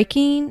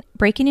 breaking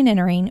and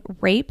entering,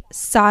 rape,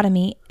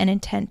 sodomy, and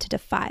intent to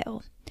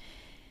defile.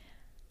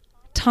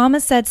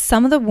 Thomas said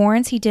some of the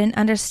warrants he didn't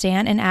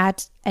understand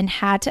and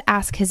had to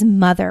ask his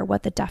mother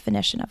what the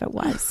definition of it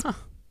was.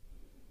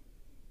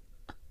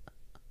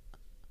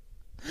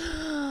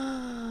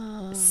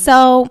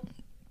 So,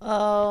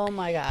 oh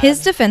my God.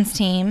 his defense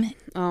team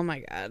Oh my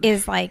God.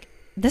 is like,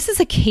 this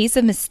is a case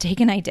of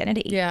mistaken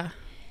identity. Yeah.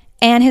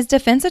 And his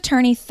defense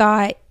attorney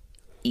thought,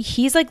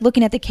 he's like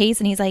looking at the case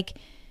and he's like,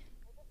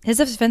 his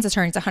defense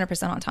attorney's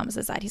 100% on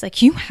Thomas's side. He's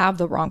like, you have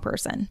the wrong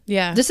person.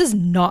 Yeah. This is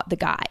not the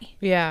guy.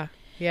 Yeah.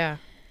 Yeah.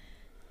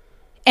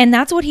 And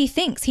that's what he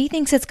thinks. He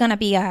thinks it's going to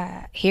be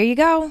here you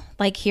go.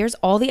 Like, here's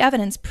all the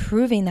evidence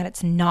proving that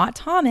it's not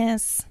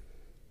Thomas.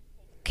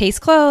 Case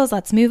closed.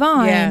 Let's move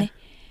on. Yeah.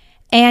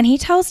 And he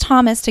tells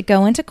Thomas to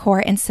go into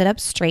court and sit up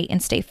straight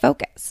and stay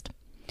focused.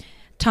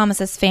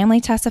 Thomas's family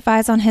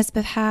testifies on his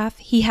behalf.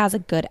 He has a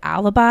good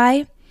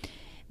alibi.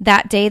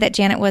 That day that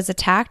Janet was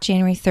attacked,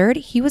 January 3rd,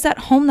 he was at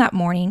home that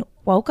morning,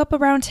 woke up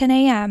around 10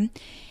 a.m.,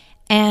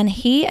 and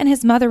he and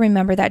his mother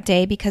remember that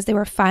day because they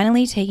were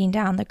finally taking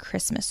down the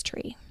Christmas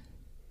tree.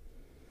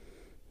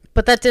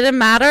 But that didn't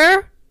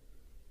matter?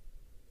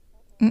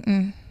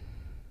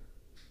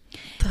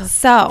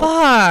 So,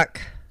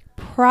 Fuck.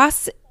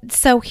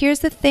 So here's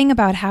the thing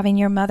about having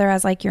your mother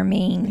as like your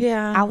main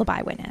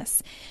alibi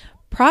witness.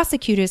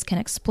 Prosecutors can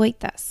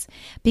exploit this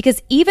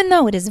because even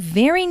though it is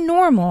very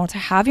normal to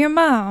have your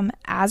mom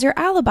as your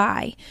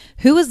alibi,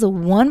 who is the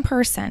one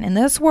person in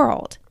this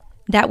world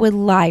that would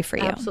lie for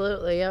you?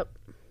 Absolutely. Yep.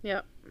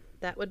 Yep.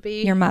 That would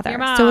be Your mother. Your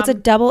mom. So it's a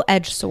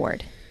double-edged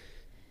sword.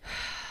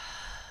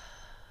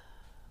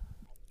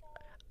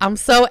 I'm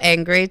so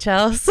angry,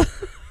 Chelsea.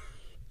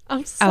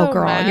 I'm so Oh,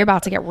 girl, mad. you're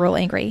about to get real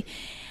angry.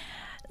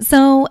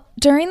 So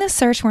during the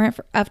search warrant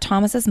of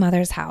Thomas's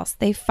mother's house,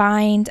 they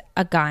find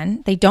a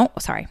gun. They don't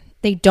find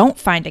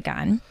a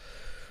gun.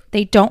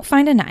 They don't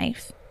find a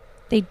knife.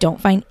 They don't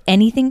find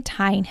anything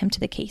tying him to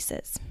the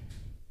cases.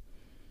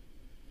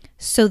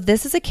 So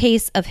this is a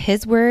case of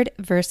his word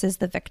versus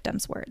the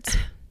victim's words.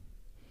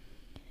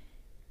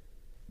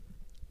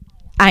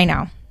 I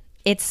know.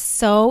 It's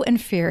so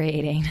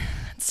infuriating.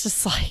 It's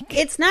just like...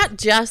 It's not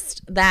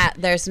just that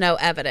there's no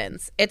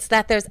evidence. It's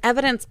that there's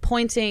evidence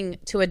pointing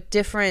to a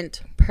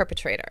different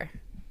perpetrator.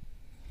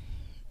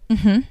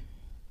 Mm-hmm.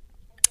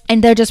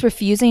 And they're just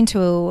refusing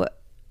to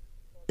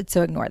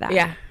ignore that.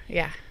 Yeah,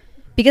 yeah.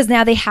 Because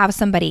now they have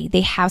somebody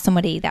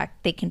that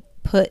they can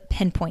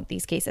pinpoint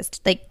these cases.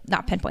 Like,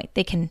 not pinpoint.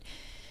 They can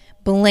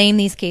blame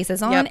these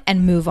cases on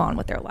and move on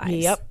with their lives.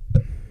 Yep.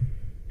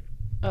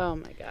 Oh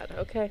my God.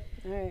 Okay.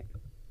 All right.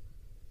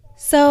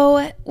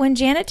 So when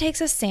Janet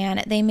takes a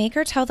stand, they make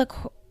her tell the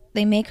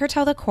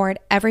court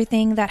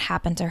everything that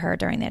happened to her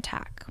during the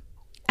attack.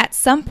 At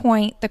some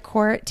point, the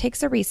court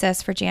takes a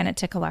recess for Janet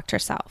to collect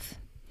herself.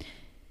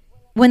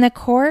 When the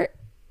court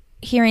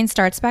hearing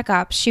starts back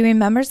up, she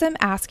remembers them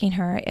asking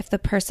her if the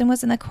person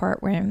was in the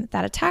courtroom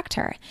that attacked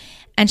her,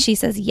 and she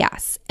says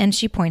yes, and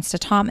she points to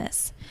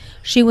Thomas.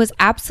 She was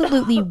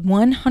absolutely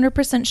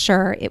 100%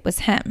 sure it was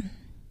him.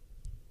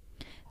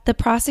 The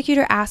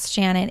prosecutor asks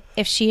Janet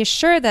if she is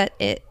sure that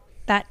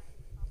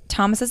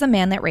Thomas is the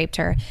man that raped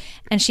her,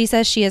 and she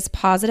says she is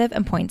positive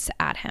and points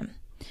at him.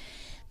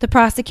 The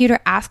prosecutor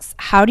asks,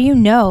 "How do you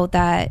know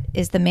that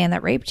is the man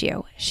that raped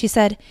you?" She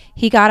said,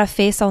 "He got a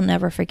face I'll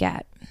never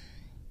forget."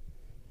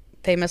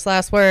 Famous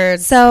last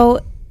words. So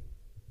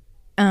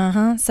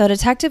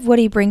Detective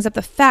Woody brings up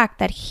the fact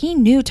that he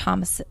knew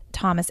Thomas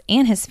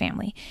and his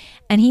family,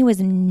 and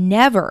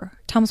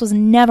Thomas was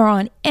never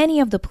on any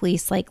of the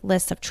police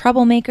lists of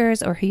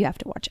troublemakers or who you have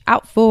to watch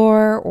out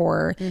for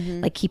or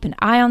keep an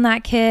eye on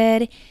that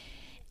kid.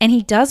 And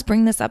he does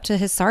bring this up to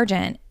his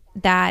sergeant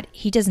that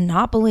he does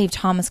not believe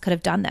Thomas could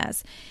have done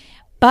this.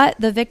 But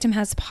the victim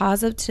has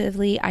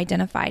positively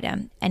identified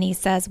him, and he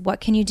says,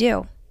 "What can you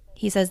do?"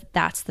 He says,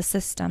 "That's the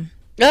system."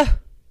 Ugh.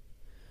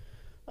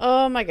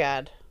 Oh my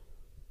God.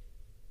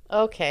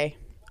 Okay.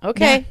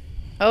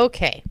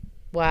 Okay.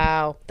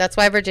 Wow. That's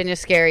why Virginia's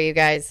scary, you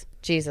guys.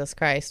 Jesus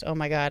Christ. Oh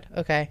my God.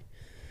 Okay.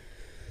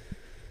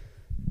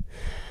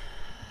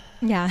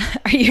 Yeah.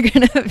 Are you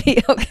going to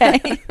be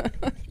okay?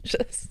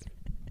 just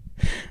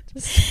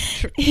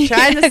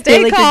trying to I stay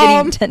feel like calm.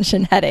 You're getting a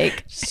tension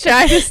headache. Just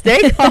trying to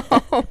stay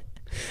calm.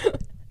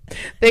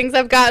 Things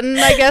have gotten,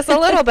 I guess, a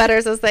little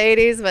better since the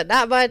 80s, but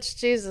not much.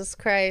 Jesus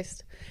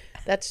Christ.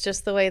 That's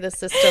just the way the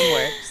system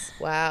works.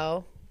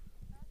 Wow.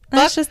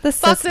 That's just the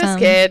system. Fuck this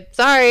kid.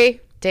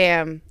 Sorry.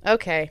 Damn.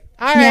 Okay.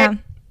 All right. Yeah.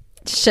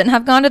 Shouldn't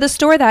have gone to the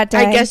store that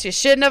day. I guess you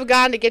shouldn't have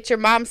gone to get your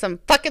mom some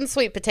fucking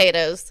sweet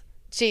potatoes.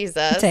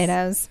 Jesus.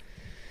 Potatoes.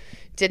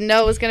 Didn't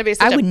know it was going to be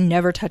such I would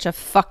never touch a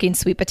fucking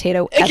sweet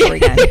potato ever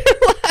again.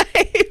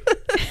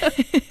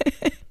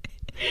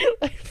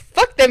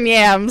 Fuck them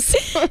yams.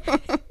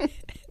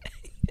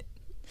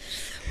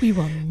 We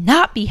will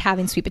not be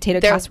having sweet potato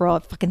casserole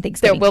at fucking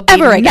Thanksgiving. There will be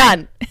ever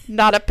none.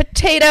 Not a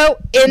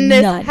potato in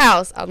this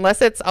house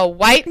unless it's a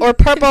white or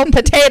purple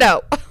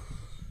potato.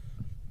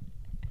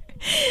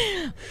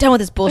 Done with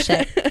this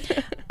bullshit.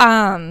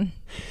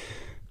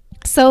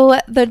 So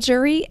the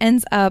jury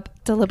ends up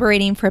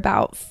deliberating for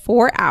about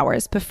 4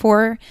 hours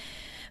before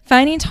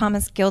finding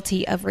Thomas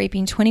guilty of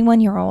raping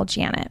 21-year-old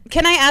Janet.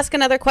 Can I ask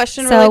another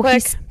question really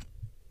quick?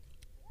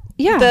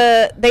 Yeah.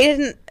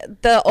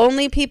 The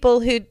only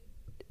people who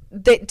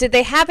did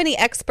they have any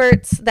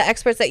experts, the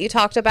experts that you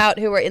talked about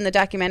who were in the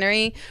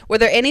documentary, were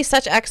there any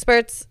such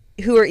experts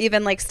who were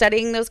even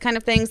studying those kind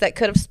of things that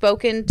could have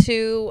spoken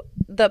to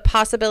the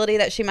possibility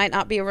that she might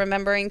not be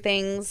remembering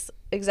things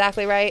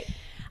exactly right?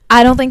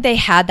 I don't think they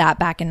had that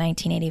back in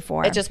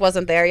 1984. It just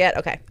wasn't there yet?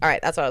 Okay. All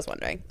right. That's what I was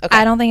wondering. Okay.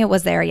 I don't think it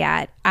was there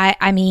yet.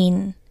 I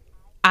mean,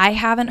 I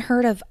haven't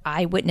heard of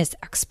eyewitness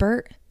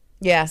expert.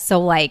 Yeah.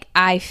 So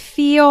I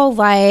feel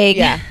like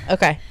yeah.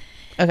 Okay.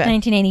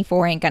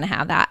 1984 ain't gonna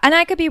have that, and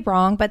I could be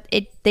wrong, but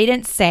they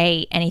didn't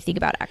say anything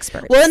about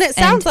experts. Well, and it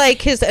sounds like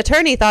his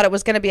attorney thought it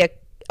was going to be a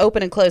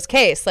open and closed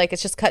case,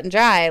 it's just cut and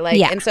dry,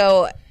 and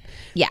so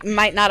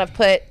might not have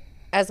put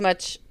as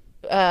much.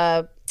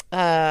 I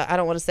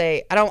don't want to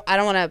say I don't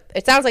want to.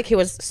 It sounds like he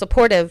was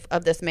supportive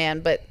of this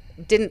man, but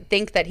didn't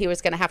think that he was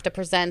going to have to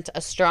present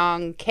a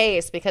strong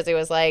case because he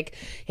was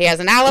he has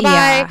an alibi.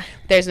 Yeah.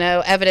 There's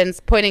no evidence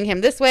pointing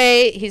him this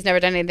way. He's never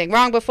done anything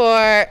wrong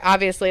before.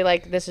 Obviously,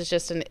 this is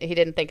just he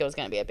didn't think it was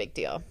going to be a big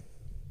deal.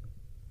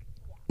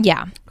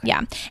 Yeah.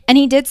 Yeah. And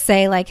he did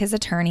say his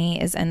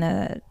attorney is in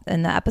the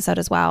episode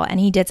as well. And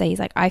he did say,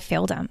 he's I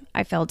failed him.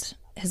 I failed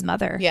his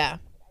mother. Yeah.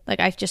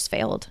 I've just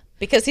failed.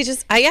 Because he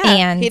just,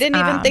 and, he didn't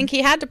even think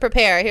he had to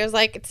prepare. He was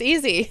it's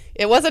easy.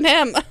 It wasn't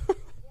him.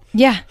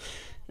 Yeah.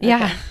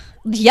 Yeah. Okay.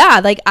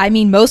 Yeah. I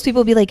mean, most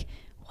people would be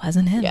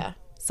wasn't him. Yeah.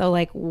 So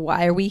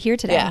why are we here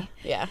today? Yeah.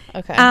 Yeah.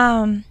 Okay.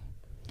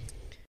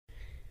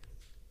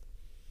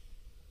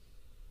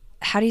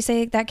 how do you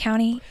say that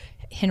county?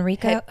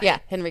 Henrico? Yeah,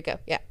 Henrico.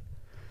 Yeah.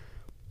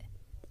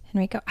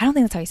 Henrico. I don't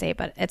think that's how you say it,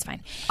 but it's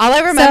fine. All I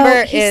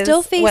remember he is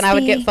still faced when I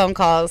would get the- phone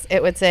calls,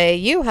 it would say,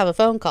 "You have a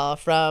phone call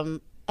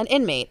from an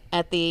inmate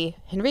at the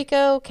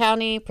Henrico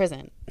County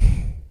Prison.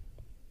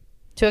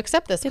 To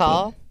accept this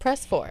call,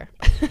 press 4."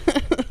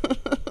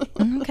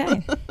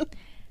 Okay.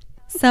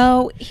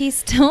 So he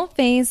still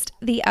faced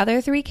the other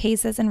 3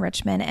 cases in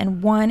Richmond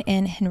and 1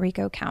 in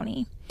Henrico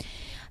County.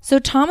 So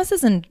Thomas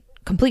is in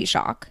complete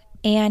shock,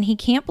 and he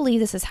can't believe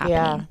this is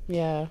happening.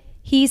 Yeah.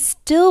 He's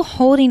still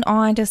holding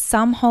on to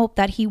some hope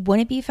that he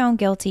wouldn't be found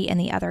guilty in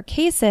the other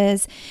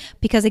cases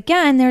because,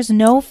 again, there's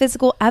no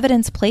physical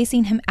evidence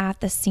placing him at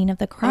the scene of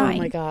the crime. Oh,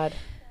 my God.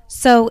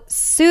 So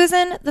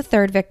Susan, the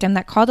 3rd victim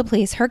that called the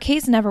police, her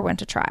case never went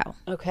to trial.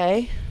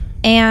 Okay.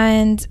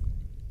 And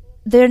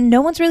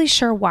no one's really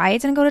sure why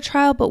it didn't go to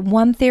trial, but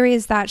one theory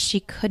is that she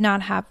could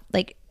not have,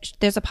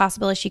 there's a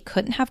possibility she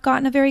couldn't have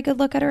gotten a very good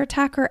look at her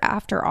attacker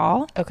after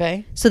all.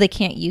 Okay. So they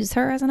can't use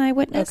her as an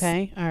eyewitness.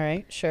 Okay. All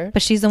right. Sure.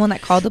 But she's the one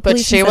that called the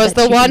police. But she and said was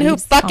that the she one who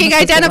believes fucking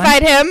Thomas was the one.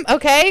 identified him.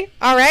 Okay.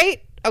 All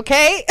right.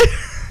 Okay.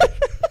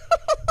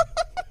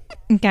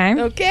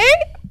 Okay. Okay.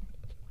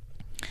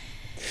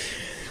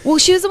 Well,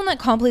 she was the one that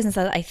called police and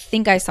said, I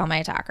think I saw my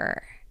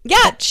attacker. Yeah.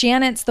 But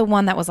Janet's the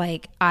one that was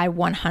like, I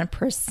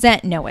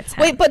 100% know it's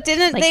him. Wait, but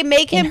didn't they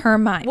make him in her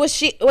mind?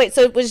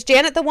 So was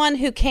Janet the one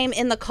who came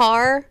in the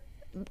car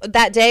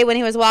that day when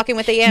he was walking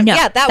with the No,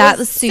 yeah, that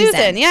was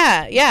Susan.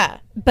 Yeah.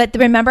 But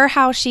remember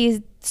how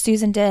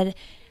Susan did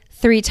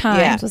 3 times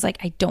Yeah. was like,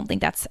 I don't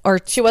think that's, or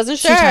She wasn't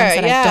 2 sure. times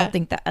said, Yeah. I don't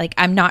think that,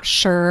 I'm not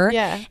sure.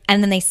 Yeah.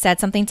 And then they said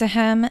something to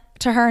her,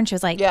 and she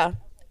was like, Yeah.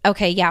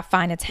 okay, yeah,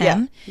 fine, it's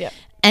him. Yeah.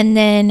 And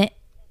then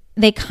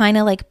they kind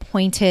of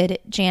pointed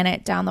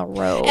Janet down the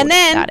road And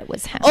then that it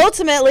was him.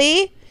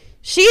 ultimately,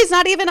 she's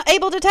not even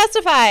able to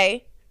testify.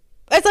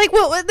 It's like,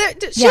 well,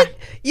 Yeah.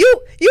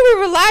 you were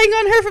relying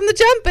on her from the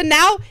jump, and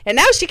now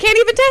she can't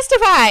even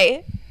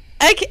testify.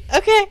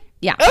 Okay.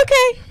 Yeah.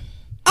 Okay.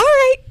 All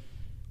right.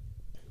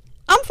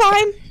 I'm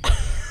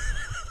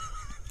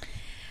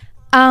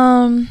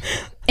fine.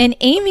 In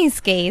Amy's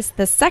case,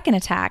 the second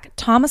attack,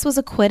 Thomas was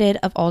acquitted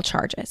of all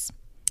charges.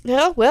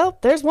 Yeah. Well,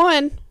 there's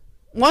one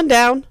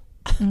down.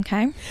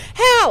 Okay.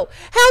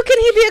 How can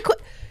he be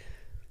acquitted?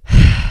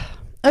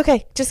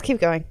 Okay, just keep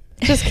going.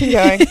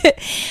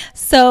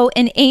 So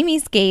in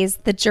Amy's case,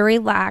 the jury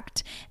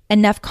lacked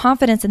enough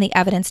confidence in the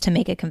evidence to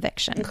make a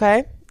conviction.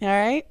 Okay. All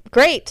right.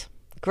 Great.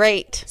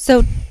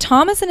 So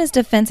Thomas and his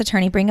defense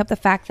attorney bring up the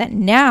fact that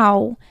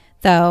now,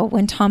 though,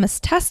 when Thomas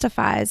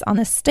testifies on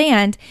the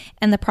stand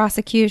and the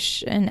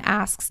prosecution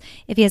asks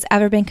if he has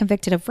ever been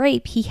convicted of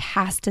rape, he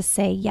has to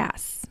say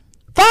yes.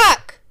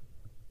 Fuck.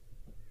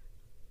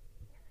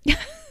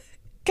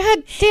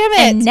 God damn it.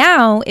 And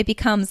now it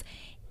becomes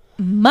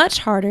much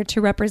harder to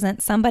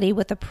represent somebody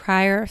with a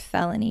prior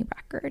felony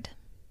record,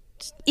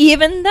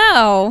 even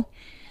though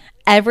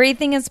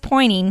everything is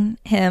pointing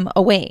him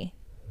away.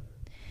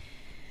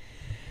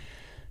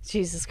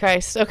 Jesus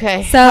Christ.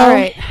 Okay. So all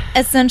right.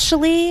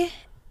 essentially,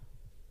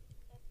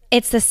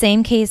 it's the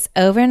same case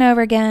over and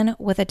over again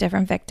with a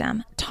different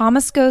victim.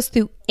 Thomas goes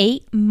through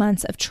 8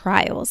 months of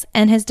trials,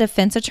 and his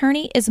defense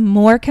attorney is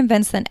more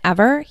convinced than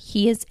ever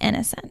he is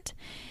innocent.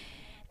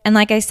 And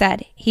like I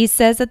said, he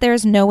says that there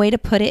is no way to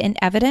put it in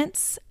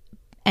evidence,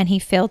 and he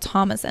failed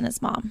Thomas and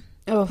his mom.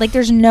 Oh.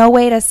 There's no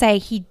way to say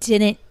he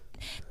didn't.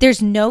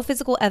 There's no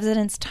physical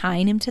evidence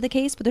tying him to the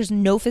case, but there's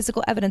no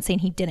physical evidence saying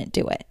he didn't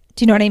do it.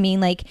 Do you know what I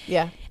mean?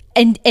 Yeah.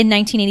 In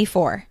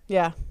 1984.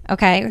 Yeah.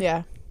 Okay.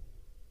 Yeah.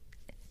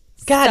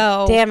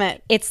 God damn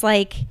it. It's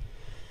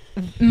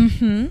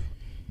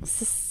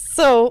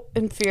so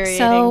infuriating.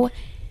 So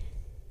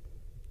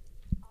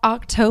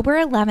October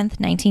 11th,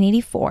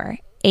 1984,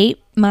 8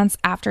 months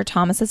after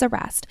Thomas's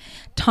arrest,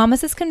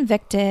 Thomas is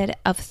convicted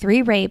of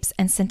 3 rapes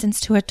and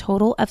sentenced to a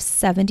total of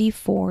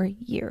 74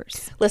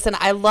 years. Listen,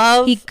 I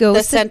love He goes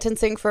the to-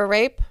 sentencing for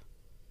rape.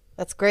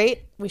 That's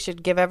great. We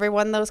should give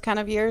everyone those kind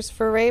of years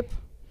for rape.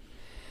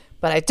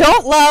 But I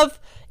don't love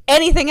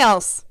anything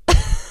else.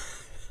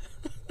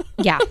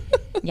 Yeah.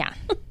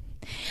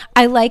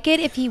 I like it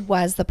if he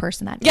was the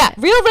person that did Yeah, it.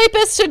 real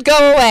rapists should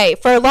go away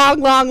for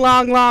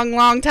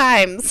long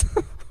times.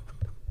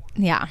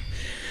 Yeah.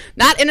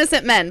 Not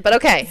innocent men, but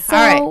okay. So,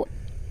 all right.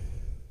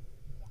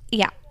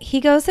 yeah, he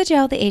goes to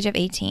jail at the age of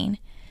 18.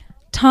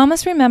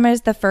 Thomas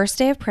remembers the first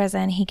day of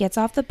prison. He gets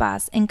off the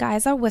bus and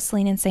guys are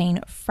whistling and saying,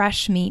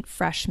 fresh meat,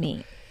 fresh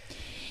meat.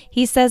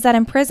 He says that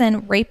in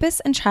prison, rapists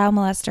and child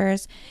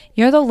molesters,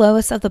 you're the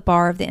lowest of the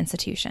bar of the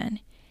institution.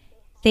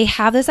 They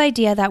have this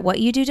idea that what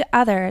you do to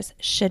others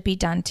should be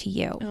done to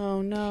you.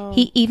 Oh, no.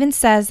 He even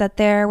says that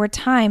there were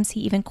times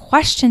he even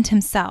questioned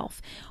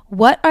himself.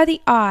 What are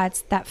the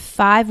odds that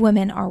 5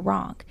 women are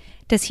wrong?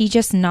 Does he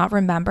just not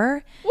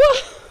remember?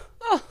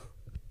 Oh,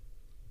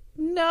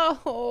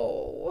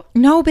 no.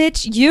 No,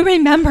 bitch, you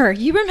remember.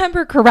 You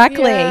remember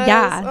correctly. Yes.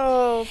 Yeah.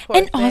 Oh, poor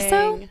And thing.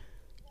 also,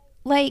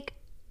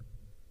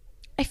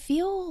 I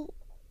feel,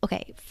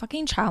 okay,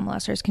 fucking child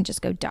molesters can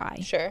just go die.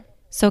 Sure.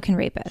 So can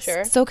rapists.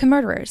 Sure. So can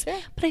murderers. Sure.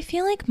 But I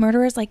feel like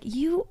murderers, like,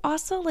 you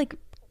also like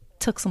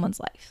took someone's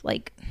life.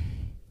 Like,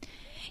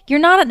 you're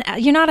not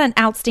an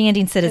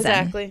outstanding citizen.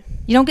 Exactly.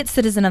 You don't get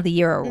Citizen of the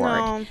Year award.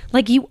 No.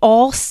 Like, you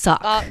all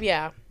suck.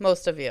 Yeah,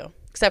 most of you,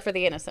 except for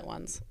the innocent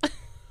ones.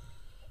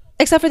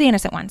 Except for the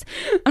innocent ones.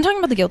 I'm talking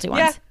about the guilty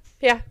ones.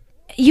 Yeah.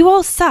 You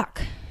all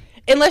suck.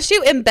 Unless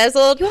you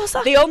embezzled. You all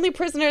suck. The only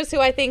prisoners who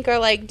I think are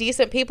like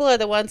decent people are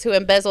the ones who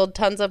embezzled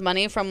tons of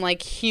money from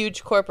like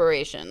huge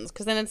corporations.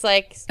 Because then it's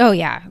like, Oh,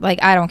 yeah.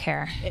 Like, I don't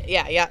care.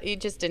 yeah, you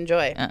just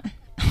enjoy.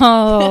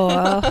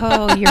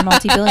 Your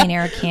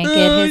multi-billionaire can't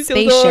get his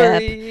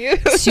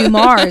spaceship to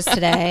Mars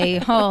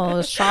today.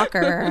 Oh,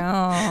 shocker.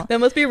 Oh, That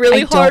must be really I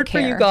don't hard for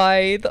you care.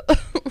 guys.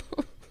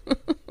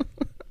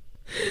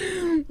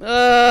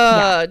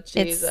 Oh,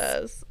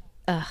 Jesus.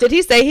 Did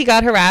he say he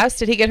got harassed?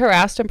 Did he get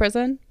harassed in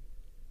prison?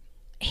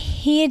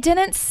 he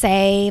didn't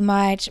say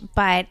much,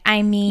 but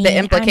I mean, The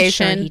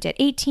implication? I'm sure he did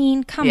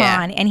 18. Come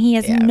Yeah. on. And he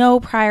has Yeah.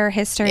 no prior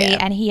history, Yeah.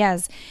 and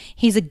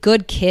he's a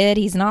good kid.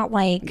 He's not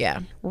like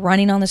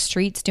running on the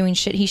streets doing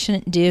shit he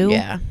shouldn't do.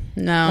 Yeah.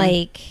 No.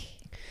 Like,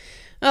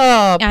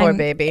 oh, poor I'm-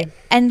 baby.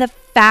 and the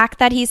fact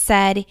that he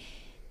said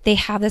they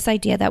have this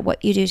idea that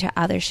what you do to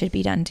others should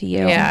be done to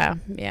you. Yeah.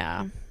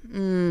 Yeah.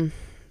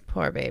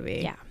 Poor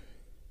baby. Yeah.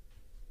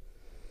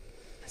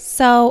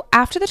 So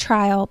after the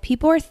trial,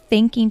 people were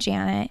thanking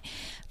Janet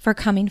for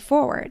coming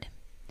forward.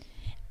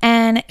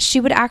 And she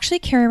would actually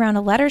carry around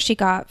a letter she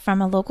got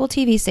from a local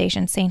TV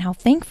station saying how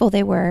thankful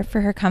they were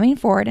for her coming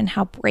forward and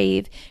how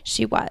brave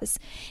she was.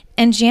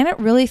 And Janet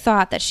really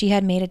thought that she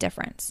had made a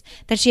difference,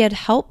 that she had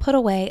helped put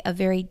away a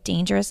very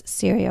dangerous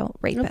serial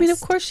rapist. I mean, of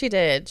course she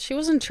did. She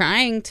wasn't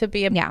trying to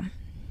be a Yeah.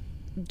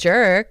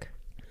 jerk.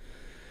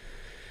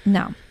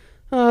 No.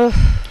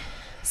 Oh.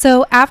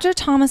 So after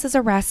Thomas is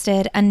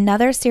arrested,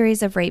 another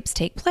series of rapes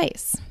take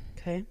place.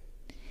 Okay.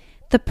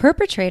 The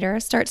perpetrator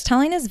starts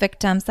telling his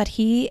victims that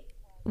he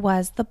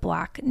was the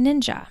Black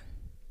Ninja.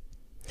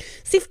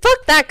 See,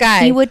 fuck that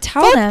guy. He would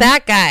tell fuck them-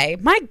 that guy.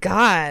 My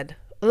God.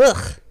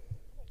 Ugh.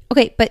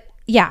 Okay, but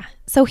yeah.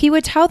 So he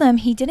would tell them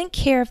he didn't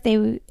care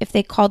if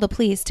they called the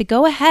police, to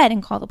go ahead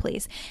and call the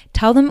police.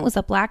 Tell them it was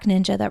a Black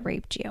Ninja that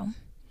raped you.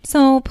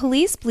 So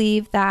police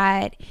believe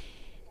that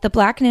the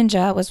Black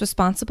Ninja was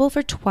responsible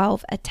for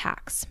 12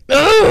 attacks.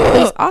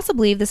 Police also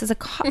believe this is a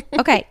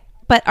okay,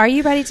 but are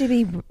you ready to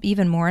be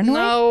even more annoyed?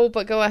 No,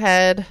 but go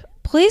ahead.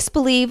 Police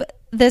believe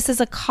this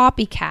is a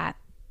copycat,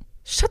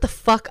 Shut the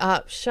fuck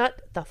up.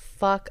 Shut the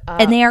fuck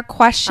up. and they are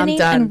questioning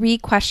done. and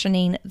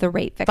re-questioning the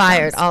rape victims.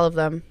 Fired, all of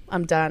them.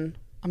 I'm done.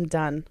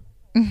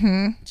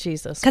 Mm-hmm.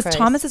 Jesus Because Christ.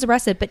 Thomas is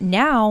arrested, but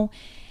now,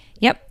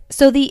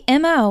 so the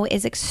MO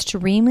is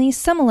extremely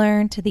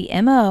similar to the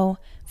MO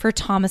for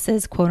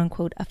Thomas's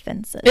quote-unquote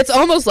offenses. It's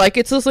almost like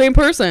it's the same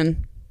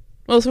person.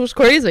 Well, this was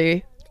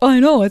crazy. I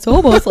know, it's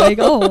almost like,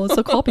 it's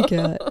a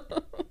copycat.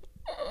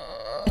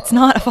 It's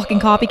not a fucking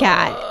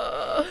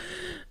copycat.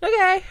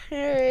 Okay, all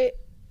right.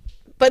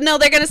 But no,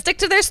 they're going to stick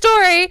to their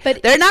story.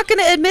 But- They're not going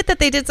to admit that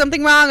they did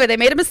something wrong or they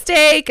made a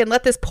mistake and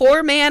let this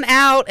poor man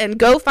out and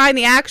go find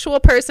the actual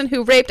person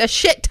who raped a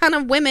shit ton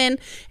of women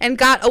and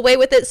got away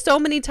with it so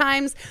many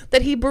times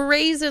that he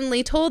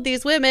brazenly told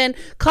these women,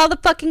 call the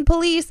fucking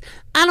police.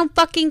 I don't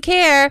fucking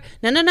care.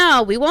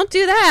 No, we won't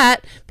do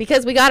that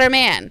because we got our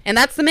man. And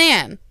that's the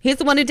man. He's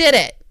the one who did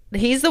it.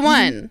 He's the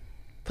one.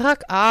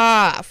 Fuck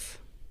off.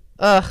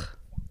 Ugh.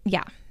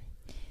 Yeah.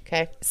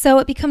 Okay. So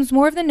it becomes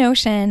more of the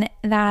notion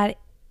that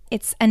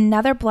it's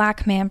another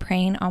black man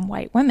preying on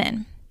white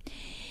women.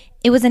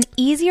 It was an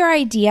easier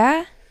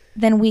idea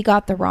than we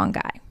got the wrong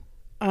guy.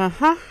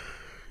 Uh-huh.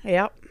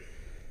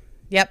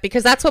 Yep,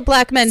 because that's what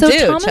black men So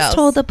do, Thomas Chels.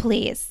 told the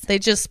police. They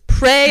just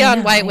prey I on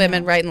know, white I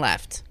women know. right and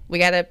left. We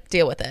got to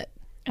deal with it.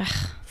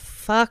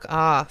 Fuck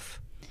off.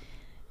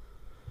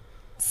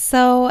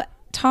 So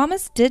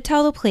Thomas did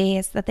tell the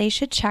police that they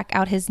should check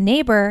out his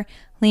neighbor,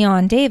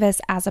 Leon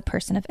Davis, as a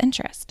person of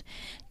interest.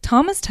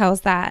 Thomas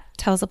tells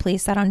the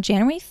police that on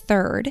January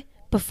 3rd,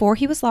 before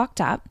he was locked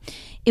up,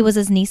 it was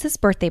his niece's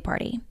birthday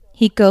party.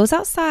 He goes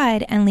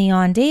outside and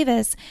Leon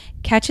Davis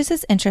catches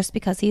his interest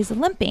because he's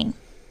limping.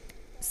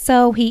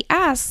 So he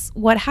asks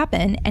what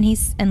happened,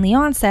 and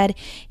Leon said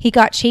he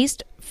got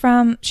chased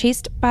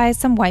by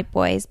some white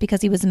boys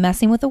because he was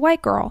messing with a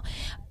white girl.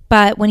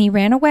 But when he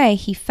ran away,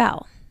 he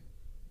fell.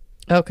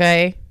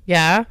 Okay.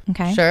 Yeah.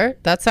 Okay. Sure.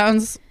 That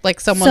sounds like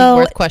someone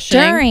worth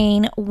questioning.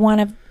 During one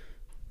of,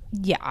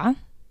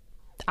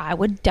 I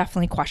would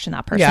definitely question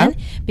that person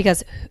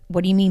because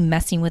what do you mean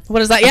messing with?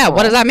 What is that? a Yeah. girl?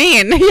 What does that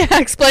mean? Yeah.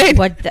 Explain.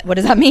 What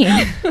does that mean?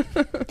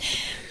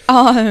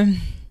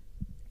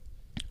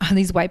 Are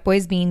these white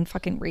boys being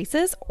fucking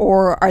racist,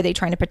 or are they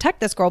trying to protect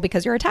this girl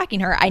because you're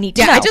attacking her? I need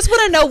to know. I just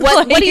want to know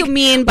what do you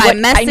mean by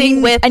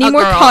messing with I need a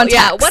more girl? context.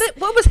 Yeah.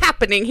 What was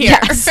happening here?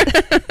 Yes.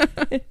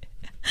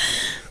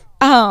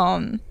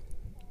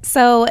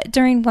 So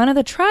during one of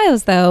the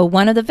trials, though,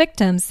 one of the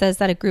victims says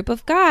that a group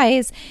of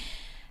guys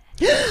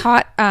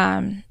caught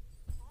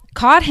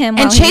caught him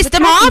while And he was chased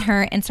him attacking off?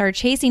 her and started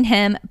chasing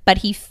him, but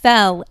he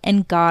fell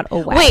and got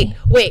away.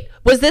 Wait.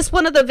 Was this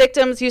one of the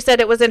victims? You said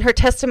it was in her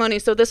testimony.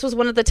 So this was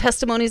one of the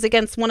testimonies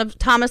against one of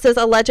Thomas's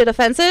alleged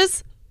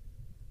offenses?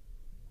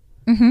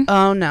 Mm-hmm.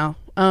 Oh, no.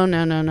 Oh,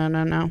 no.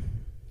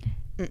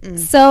 Mm-mm.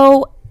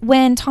 So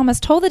when Thomas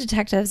told the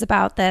detectives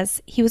about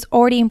this, he was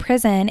already in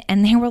prison,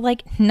 and they were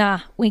like, nah,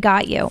 we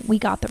got you. We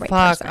got the right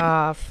person. Fuck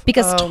off.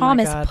 Because Oh, my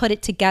Thomas God. put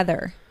it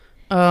together.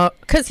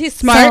 Because he's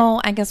smart.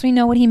 So I guess we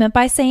know what he meant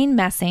by saying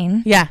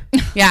messing. Yeah.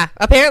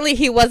 Apparently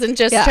he wasn't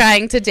just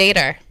trying to date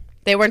her.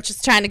 They weren't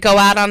just trying to go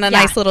out on a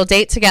nice little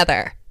date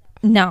together.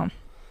 No.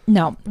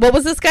 What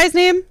was this guy's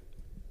name?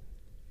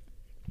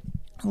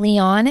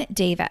 Leon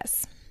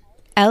Davis.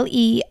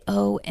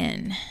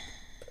 Leon.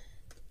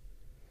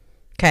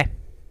 Okay.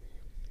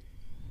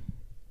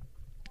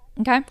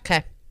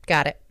 Okay.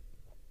 Got it.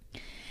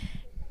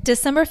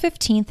 December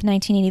 15th,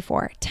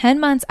 1984, 10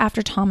 months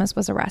after Thomas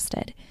was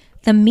arrested,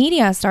 the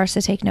media starts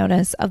to take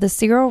notice of the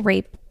serial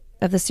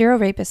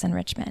rapist in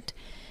Richmond.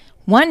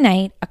 One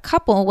night, a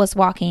couple was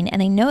walking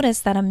and they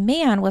noticed that a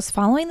man was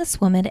following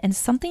this woman and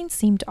something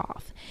seemed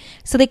off.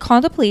 So they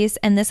called the police,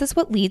 and this is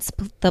what leads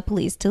the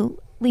police to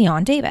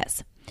Leon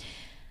Davis.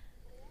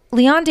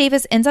 Leon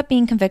Davis ends up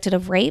being convicted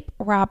of rape,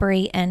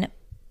 robbery, and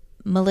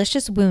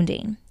malicious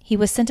wounding. He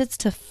was sentenced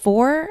to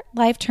 4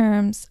 life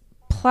terms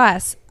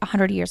plus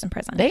 100 years in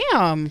prison.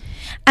 Damn.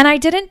 And I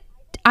didn't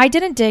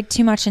dig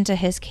too much into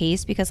his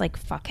case because, like,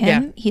 fuck him.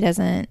 Yeah. He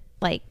doesn't,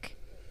 like,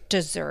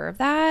 deserve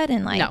that.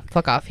 And, like, No,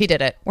 fuck off. He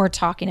did it. we're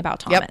talking about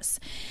Thomas.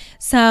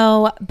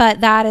 So,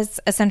 but that is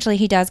essentially,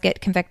 he does get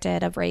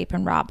convicted of rape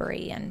and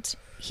robbery, and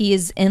he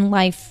is in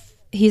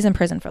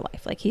prison for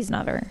life. Like, he's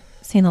never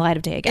seen the light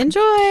of day again.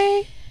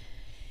 Enjoy.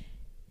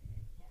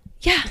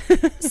 Yeah.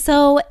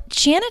 So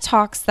Janet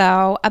talks,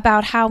 though,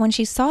 about how when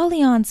she saw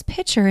Leon's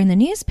picture in the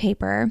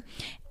newspaper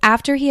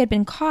after he had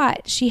been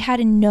caught, she had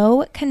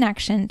no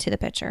connection to the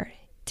picture,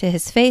 to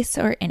his face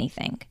or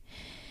anything.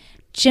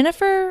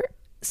 Jennifer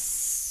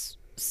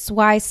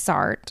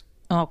Swysart,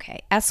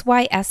 okay,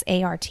 Swysart.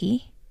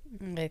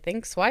 I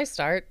think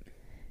Swysart.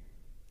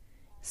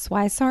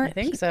 Swysart? I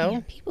think so.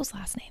 Man, people's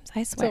last names,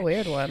 I It's swear. a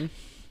weird one.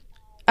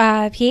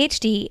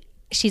 PhD,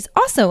 she's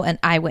also an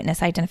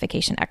eyewitness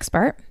identification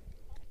expert,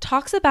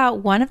 talks about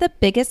one of the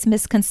biggest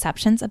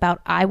misconceptions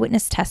about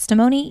eyewitness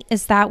testimony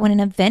is that when an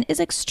event is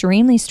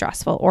extremely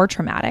stressful or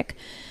traumatic,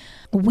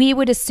 we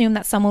would assume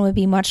that someone would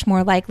be much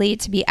more likely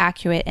to be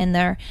accurate in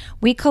their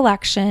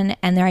recollection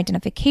and their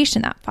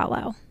identification that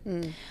follow.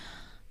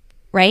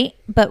 Right?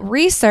 But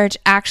research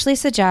actually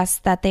suggests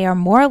that they are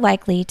more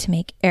likely to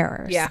make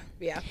errors. Yeah.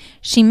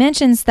 She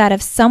mentions that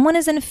if someone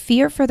is in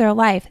fear for their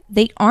life,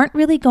 they aren't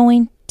really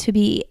going to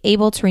be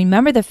able to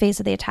remember the face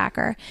of the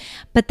attacker,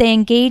 but they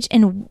engage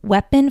in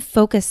weapon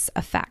focus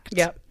effect.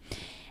 Yep.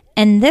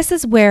 And this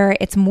is where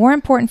it's more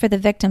important for the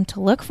victim to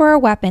look for a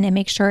weapon and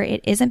make sure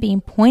it isn't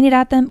being pointed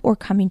at them or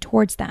coming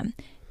towards them.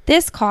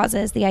 This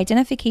causes the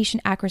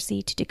identification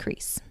accuracy to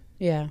decrease.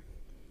 Yeah.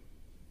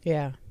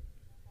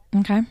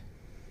 Okay.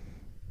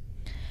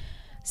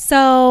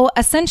 So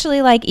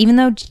essentially, like, even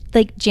though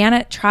like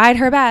Janet tried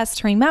her best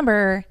to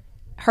remember,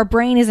 her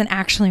brain isn't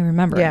actually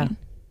remembering.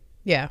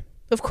 Yeah.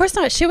 Of course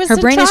not. She was Her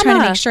in brain trauma. is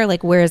trying to make sure,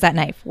 like, where is that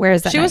knife? Where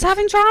is that She knife? was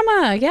having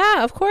trauma.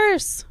 Yeah, of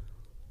course.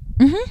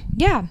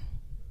 Yeah.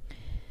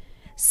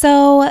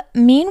 So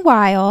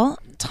meanwhile,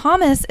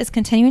 Thomas is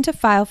continuing to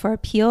file for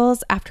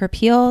appeals after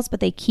appeals, but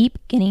they keep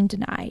getting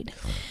denied.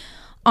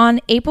 On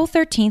April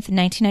 13th,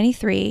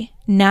 1993,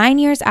 9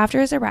 years after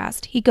his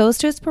arrest, he goes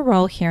to his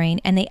parole hearing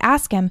and they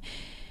ask him,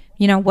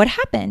 what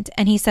happened?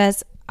 And he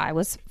says, I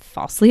was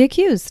falsely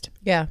accused.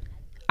 Yeah.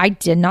 I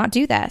did not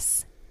do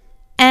this.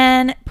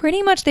 And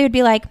pretty much they would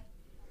be like,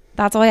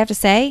 that's all I have to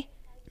say.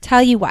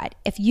 Tell you what,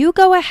 if you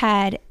go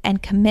ahead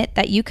and commit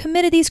that you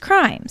committed these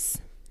crimes,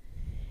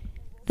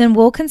 then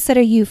we'll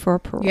consider you for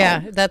parole.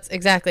 Yeah, that's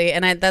exactly.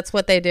 And that's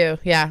what they do.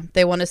 Yeah.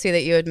 They want to see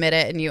that you admit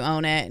it and you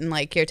own it and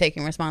like you're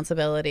taking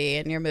responsibility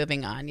and you're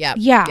moving on. Yep.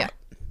 Yeah.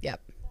 Yep.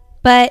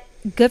 But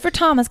good for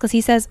Thomas because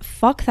he says,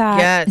 fuck that.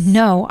 Yes.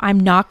 No, I'm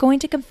not going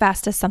to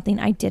confess to something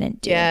I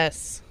didn't do.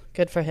 Yes.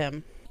 Good for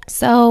him.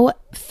 So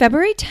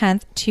February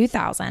 10th,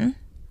 2000,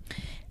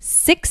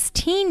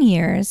 16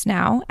 years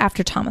now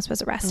after Thomas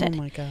was arrested, Oh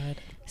my God.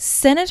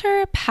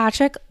 Senator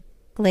Patrick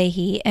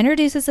Leahy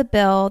introduces a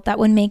bill that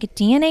would make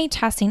DNA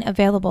testing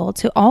available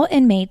to all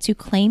inmates who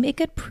claim it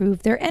could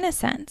prove their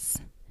innocence.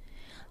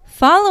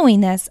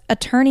 Following this,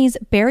 attorneys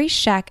Barry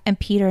Scheck and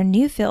Peter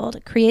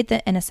Neufeld create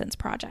the Innocence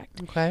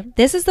Project. Okay.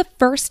 This is the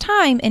first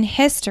time in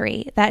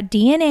history that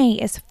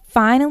DNA is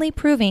finally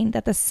proving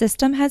that the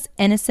system has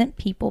innocent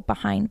people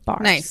behind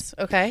bars. Nice.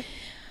 Okay.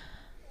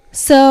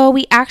 So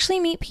we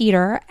actually meet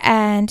Peter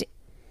and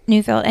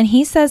Neufeld, and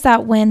he says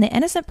that when the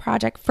Innocent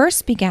Project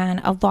first began,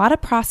 a lot of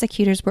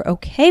prosecutors were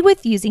okay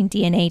with using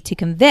DNA to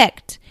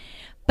convict,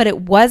 but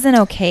it wasn't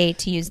okay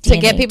to use DNA To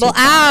get people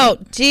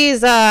out.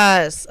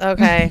 Jesus.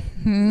 Okay.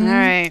 All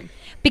right.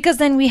 because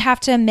then we have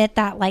to admit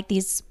that like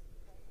these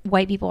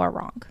white people are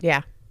wrong.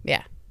 Yeah.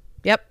 Yep.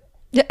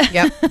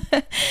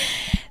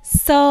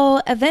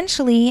 So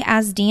eventually,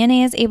 as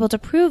DNA is able to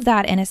prove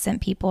that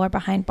innocent people are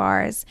behind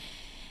bars,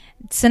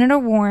 Senator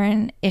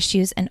Warren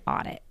issues an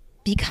audit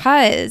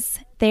because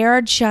they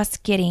are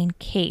just getting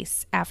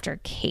case after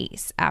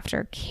case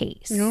after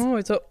case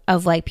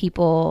of like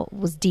people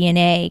with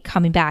DNA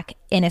coming back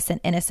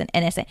innocent.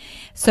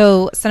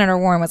 So Senator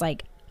Warren was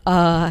like,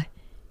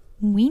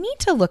 we need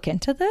to look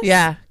into this.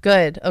 Yeah,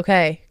 good.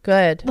 Okay,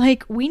 good.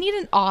 Like, we need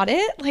an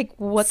audit. Like,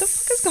 what the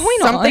fuck is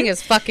going on? Something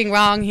is fucking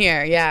wrong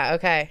here. Yeah,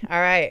 okay. All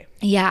right.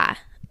 Yeah.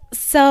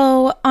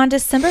 So on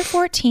December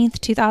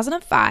 14th,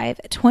 2005,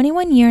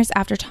 21 years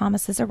after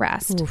Thomas's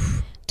arrest,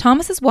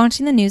 Thomas is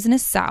watching the news in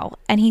his cell,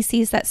 and he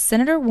sees that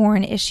Senator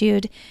Warren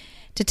issued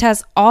to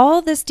test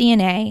all this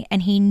DNA,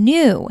 and he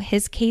knew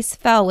his case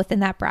fell within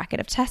that bracket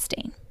of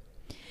testing.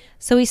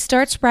 So he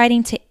starts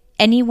writing to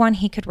anyone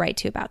he could write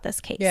to about this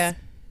case.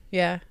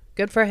 Yeah.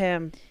 Good for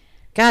him.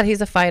 God, he's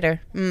a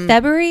fighter.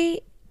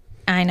 February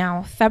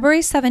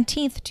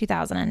 17th,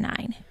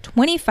 2009,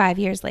 25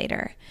 years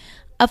later,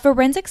 a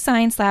forensic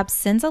science lab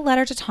sends a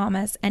letter to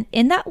Thomas, and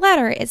in that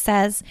letter it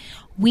says,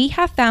 "We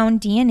have found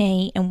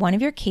DNA in one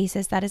of your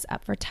cases that is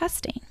up for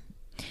testing."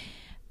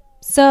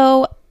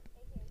 So,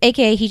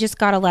 aka he just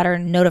got a letter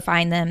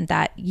notifying them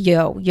that,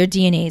 your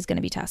DNA is going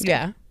to be tested.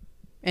 Yeah.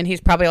 And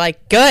he's probably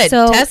like, good,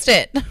 test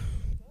it.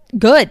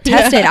 Good,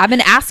 test it. I've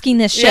been asking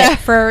this shit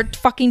for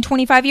fucking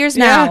 25 years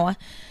now.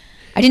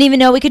 I didn't even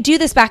know we could do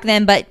this back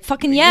then, but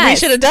fucking yes. We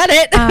should have done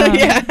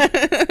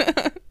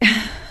it.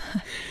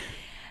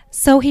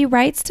 So he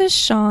writes to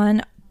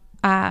Sean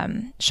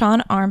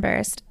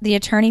Armburst, the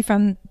attorney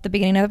from the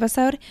beginning of the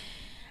episode,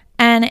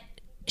 and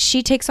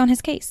she takes on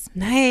his case.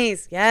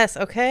 Nice. Yes.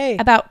 Okay.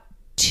 About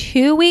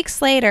 2 weeks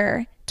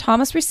later,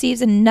 Thomas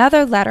receives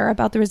another letter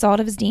about the result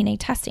of his DNA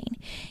testing.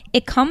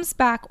 It comes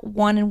back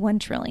 1 in 1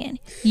 trillion.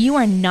 You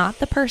are not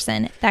the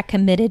person that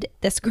committed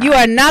this crime. You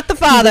are not the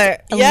father.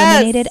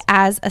 Eliminated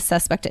as a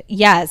suspect.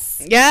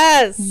 Yes.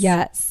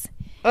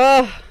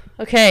 Oh,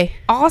 okay.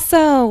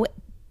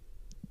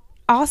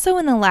 Also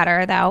in the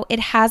letter, though, it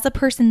has the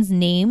person's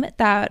name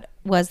that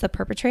was the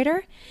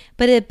perpetrator,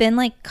 but it had been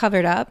like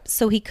covered up,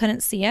 so he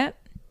couldn't see it.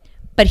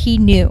 But he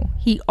knew.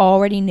 He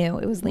already knew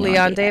it was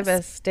Leon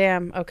Davis.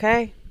 Damn.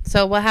 Okay.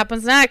 So what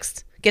happens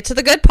next? Get to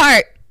the good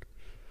part.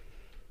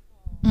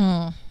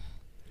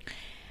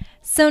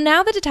 So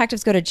now the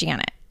detectives go to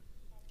Janet,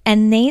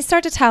 and they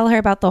start to tell her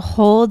about the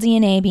whole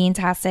DNA being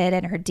tested,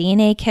 and her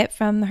DNA kit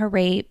from her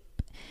rape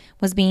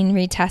was being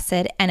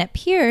retested, and it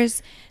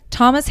appears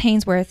Thomas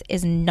Hainsworth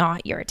is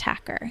not your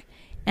attacker.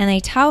 And they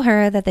tell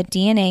her that the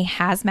DNA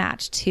has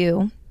matched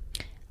to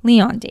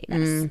Leon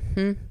Davis.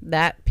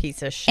 That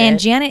piece of shit. And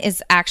Janet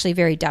is actually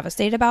very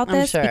devastated about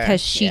this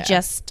because she Yeah.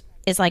 just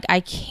is like,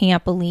 I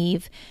can't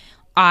believe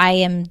I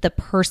am the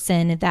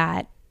person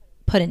that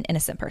put an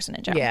innocent person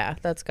in jail. Yeah,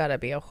 that's got to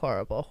be a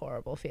horrible,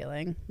 horrible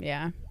feeling.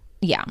 Yeah.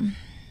 Yeah.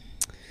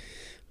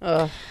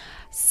 Ugh.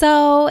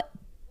 So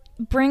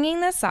bringing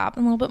this up, a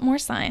little bit more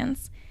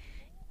science,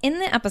 in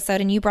the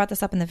episode, and you brought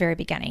this up in the very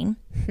beginning,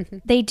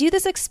 they do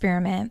this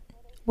experiment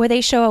where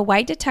they show a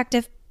white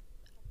detective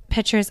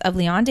pictures of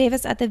Leon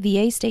Davis at the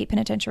VA State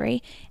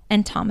Penitentiary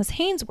and Thomas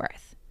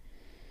Hainsworth.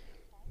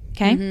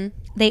 Okay?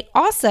 They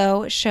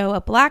also show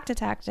a black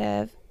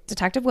detective,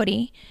 Detective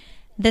Woody,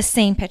 the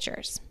same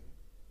pictures.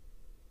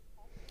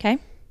 Okay?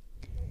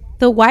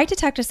 The white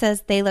detective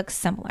says they look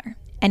similar.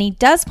 And he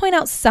does point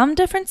out some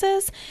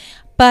differences,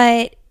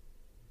 but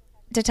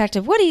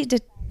Detective Woody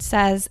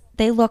says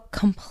they look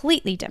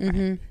completely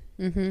different.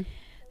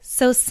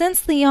 So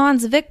since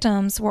Leon's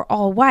victims were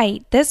all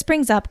white, this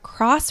brings up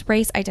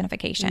cross-race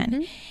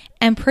identification.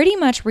 And pretty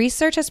much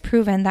research has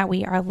proven that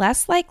we are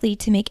less likely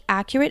to make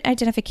accurate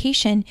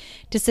identification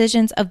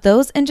decisions of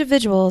those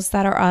individuals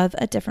that are of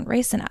a different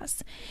race than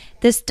us.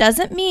 This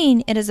doesn't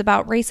mean it is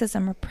about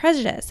racism or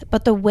prejudice,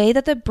 but the way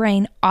that the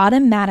brain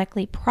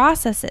automatically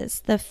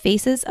processes the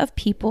faces of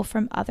people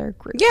from other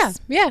groups.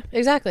 Yeah,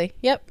 exactly.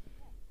 Yep.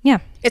 Yeah.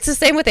 It's the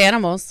same with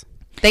animals.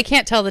 They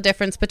can't tell the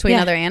difference between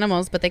other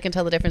animals, but they can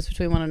tell the difference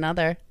between one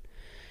another.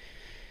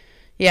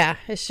 Yeah,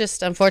 it's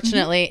just,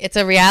 unfortunately, it's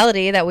a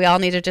reality that we all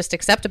need to just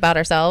accept about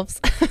ourselves.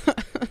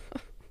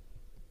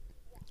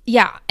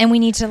 Yeah, and we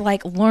need to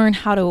like learn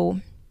how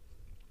to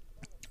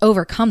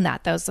overcome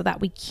that though, so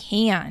that we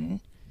can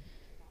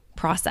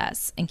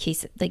process in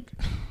case it, like,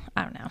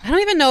 I don't know. I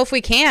don't even know if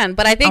we can,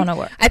 but I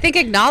think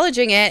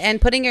acknowledging it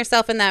and putting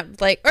yourself in that,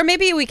 like, or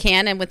maybe we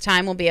can, and with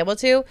time we'll be able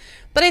to,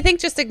 but I think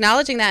just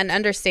acknowledging that and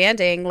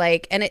understanding,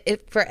 like, and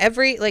it for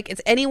every, like,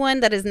 it's anyone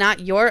that is not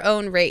your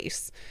own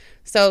race.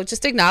 So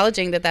just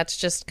acknowledging that that's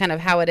just kind of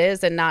how it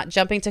is, and not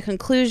jumping to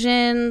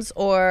conclusions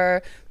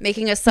or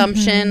making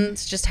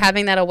assumptions, just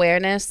having that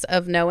awareness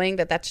of knowing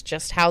that that's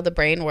just how the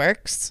brain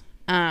works.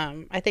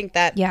 I think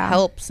that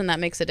helps, and that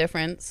makes a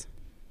difference.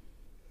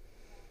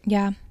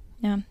 Yeah.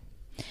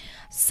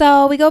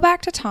 So we go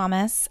back to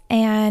Thomas,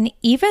 and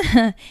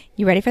even,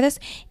 you ready for this?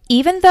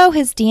 Even though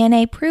his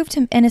DNA proved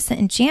him innocent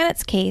in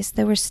Janet's case,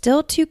 there were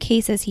still 2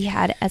 cases he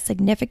had a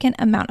significant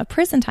amount of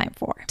prison time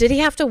for. Did he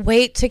have to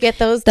wait to get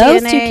those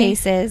DNA? 2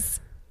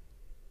 cases.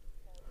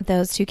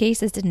 those two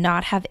cases did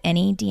not have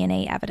any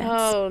DNA evidence.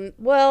 Oh,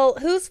 well,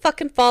 whose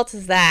fucking fault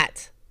is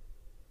that?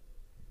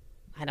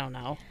 I don't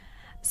know.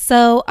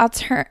 So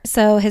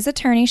his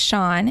attorney,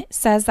 Sean,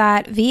 says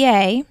that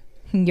VA,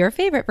 your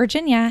favorite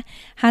Virginia,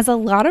 has a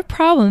lot of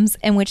problems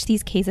in which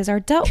these cases are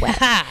dealt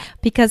with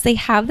because they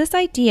have this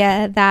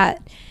idea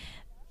that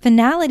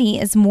finality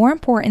is more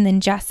important than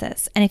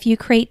justice. And if you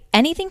create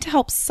anything to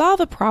help solve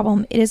a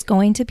problem, it is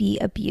going to be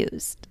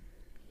abused.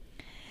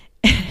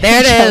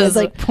 There it Joe is. is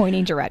like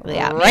pointing directly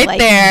at me. Right like,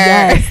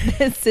 there. Yes,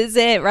 this is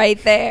it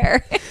right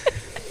there.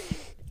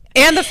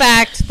 And the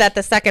fact that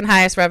the second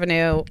highest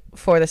revenue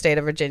for the state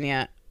of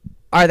Virginia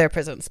are their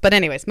prisons. But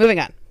anyways, moving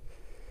on.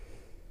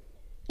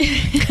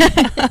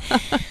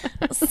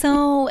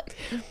 So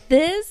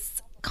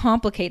this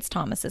complicates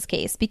Thomas's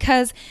case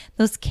because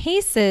those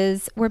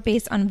cases were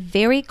based on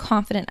very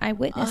confident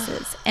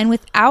eyewitnesses. And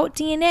without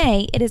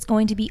DNA, it is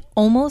going to be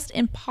almost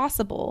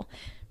impossible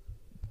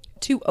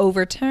to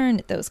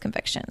overturn those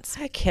convictions.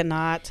 I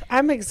cannot.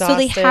 I'm exhausted. So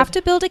they have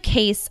to build a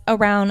case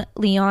around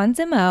Leon's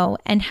MO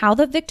and how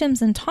the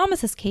victims in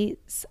Thomas's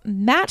case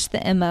match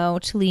the MO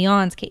to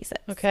Leon's cases.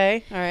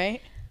 Okay. All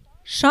right.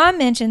 Sean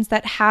mentions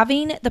that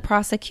having the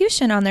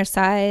prosecution on their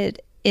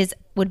side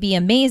would be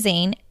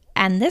amazing.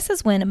 And this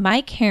is when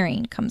Mike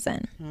Herring comes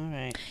in. All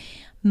right.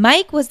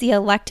 Mike was the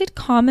elected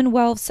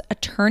Commonwealth's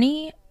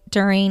attorney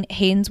during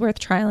Haynsworth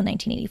trial in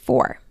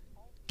 1984.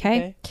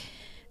 Okay.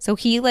 So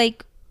he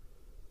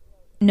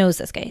knows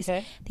this case.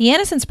 Okay. The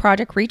Innocence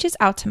Project reaches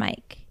out to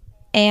Mike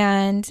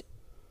and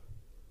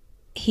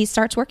he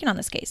starts working on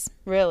this case.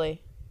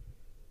 Really?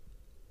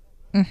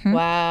 Mm-hmm.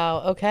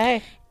 Wow.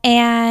 Okay.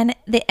 And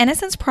the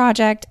Innocence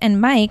Project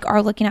and Mike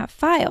are looking at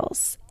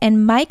files.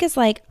 And Mike is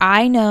like,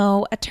 I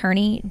know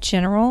Attorney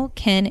General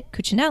Ken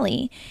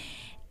Cuccinelli.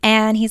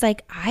 And he's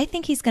like, I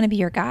think he's going to be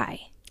your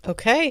guy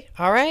Okay.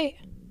 All right.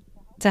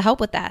 to help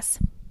with this.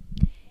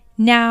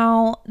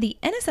 Now, the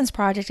Innocence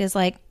Project is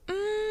like,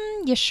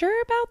 you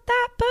sure about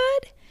that,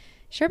 bud?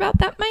 Sure about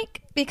that,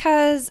 Mike?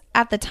 Because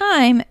at the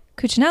time,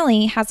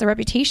 Cuccinelli has the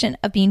reputation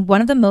of being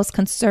one of the most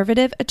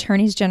conservative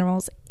attorneys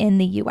generals in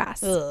the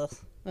U.S. Ugh.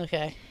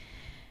 Okay.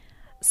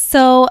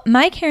 So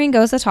Mike Herring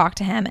goes to talk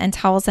to him and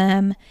tells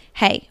him,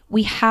 hey,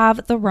 we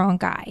have the wrong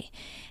guy.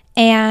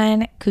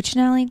 And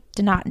Cuccinelli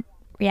did not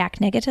react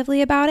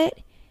negatively about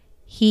it.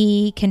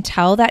 He can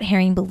tell that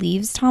Herring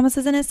believes Thomas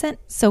is innocent,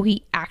 so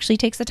he actually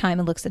takes the time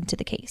and looks into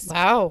the case.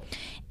 Wow.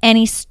 And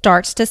he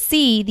starts to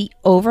see the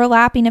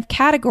overlapping of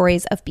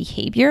categories of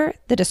behavior,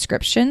 the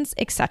descriptions,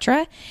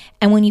 etc.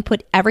 And when you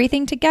put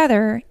everything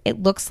together,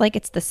 it looks like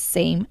it's the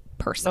same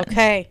person.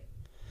 Okay.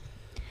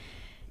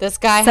 This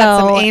guy had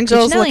some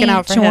angels Cuccinelli looking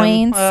out for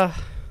him. Ugh.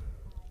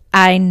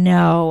 I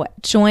know.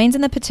 Joins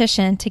in the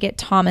petition to get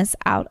Thomas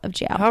out of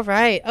jail. All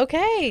right.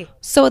 Okay.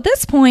 So at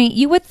this point,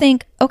 you would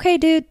think, okay,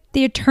 dude,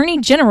 the attorney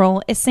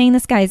general is saying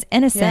this guy's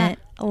innocent.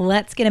 Yeah.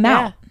 Let's get him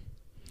out.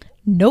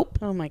 Nope.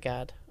 Oh my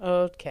God.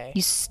 Okay.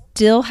 You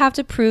still have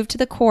to prove to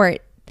the court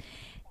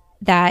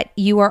that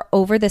you are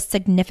over the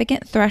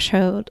significant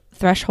threshold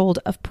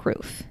of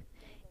proof.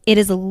 It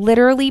is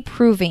literally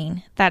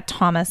proving that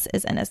Thomas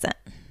is innocent.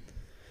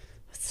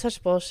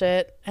 Such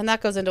bullshit. And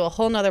that goes into a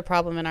whole nother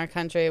problem in our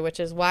country, which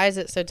is why is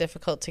it so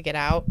difficult to get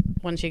out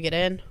once you get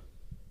in?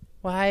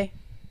 Why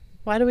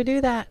do we do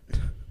that?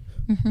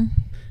 Mm-hmm.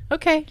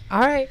 Okay.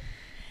 All right.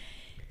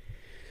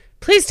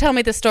 Please tell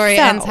me the story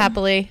ends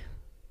happily.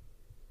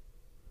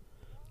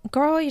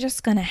 Girl, you're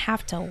just going to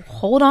have to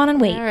hold on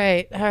and wait. All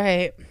right. All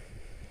right.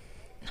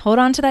 Hold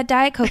on to that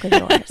Diet Coke of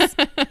yours.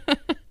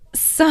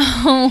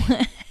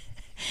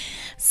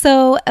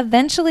 So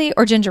eventually,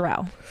 or ginger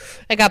ale.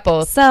 I got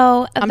both.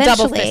 So I'm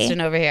eventually, double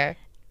fisting over here.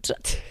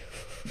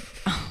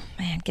 Oh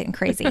man, getting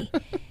crazy.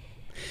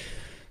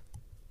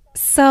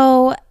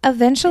 So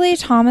eventually,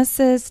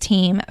 Thomas's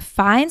team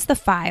finds the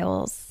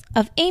files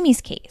of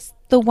Amy's case,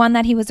 the one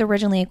that he was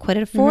originally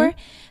acquitted for,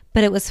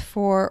 but it was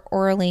for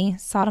orally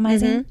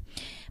sodomizing.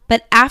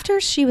 But after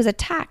she was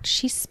attacked,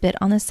 she spit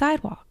on the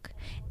sidewalk,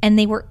 and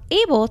they were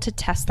able to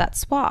test that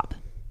swab.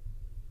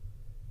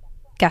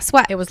 Guess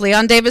what? It was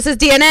Leon Davis's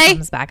DNA.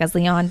 Comes back as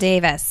Leon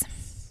Davis.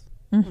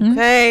 Mm-hmm.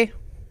 Okay.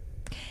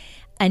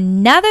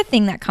 Another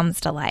thing that comes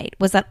to light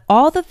was that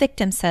all the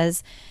victims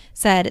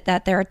said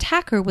that their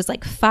attacker was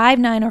like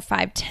 5'9" or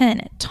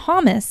 5'10".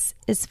 Thomas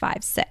is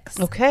 5'6".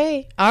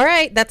 Okay. All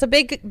right. That's a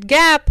big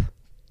gap.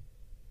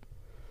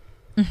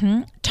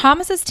 Mm-hmm.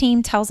 Thomas's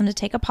team tells him to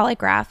take a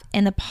polygraph,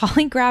 and the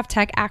polygraph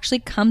tech actually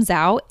comes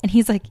out, and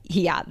he's like,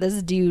 yeah,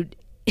 this dude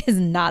is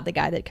not the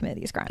guy that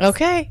committed these crimes.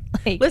 Okay.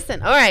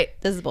 Listen. All right.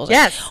 This is bullshit.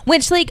 Yes.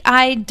 Which,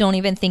 I don't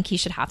even think he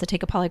should have to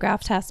take a polygraph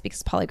test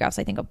because polygraphs,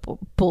 I think, are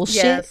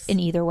bullshit in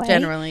either way.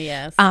 Generally,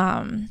 yes.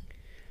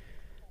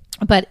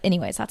 But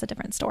anyways, that's a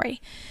different story.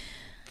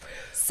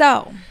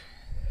 So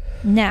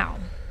now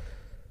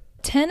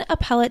 10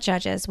 appellate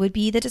judges would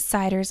be the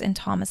deciders in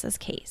Thomas's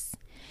case.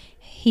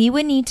 He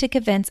would need to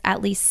convince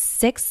at least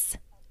 6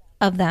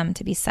 of them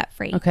to be set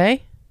free.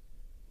 Okay.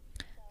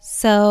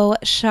 So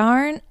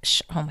Sean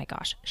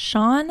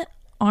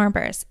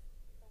Armbers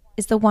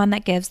is the one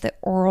that gives the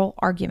oral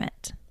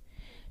argument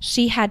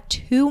She had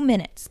 2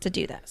 minutes to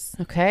do this.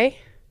 Okay.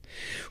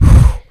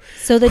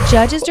 So the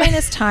judges during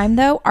this time,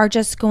 though, are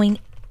just going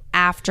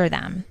after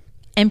them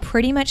and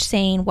pretty much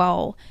saying,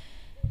 well,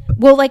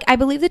 like, I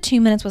believe the 2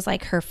 minutes was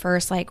like her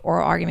first like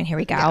oral argument. Here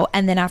we go. Yeah.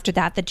 And then after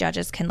that, the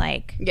judges can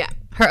like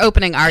her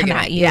opening come argument.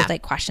 at you with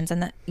like questions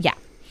and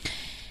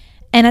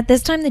And at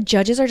this time, the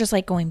judges are just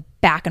like going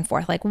back and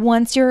forth. Like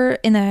once you're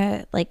in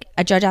the, like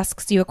a judge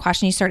asks you a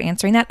question, you start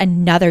answering that,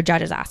 another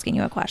judge is asking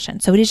you a question.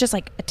 So it is just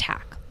like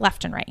attack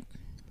left and right.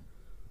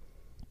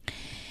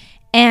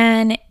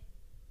 And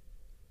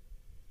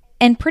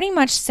pretty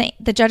much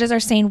the judges are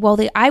saying, well,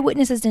 the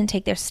eyewitnesses didn't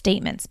take their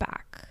statements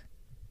back.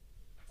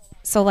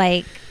 So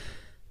like,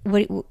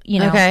 what,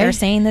 they're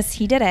saying this,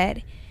 he did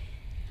it.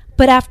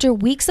 But after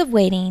weeks of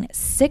waiting,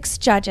 6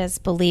 judges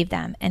believed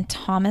them, and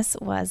Thomas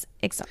was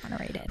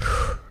exonerated.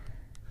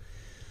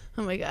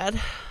 Oh my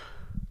God.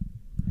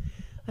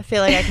 I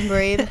feel like I can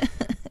breathe.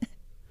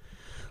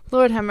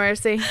 Lord have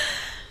mercy.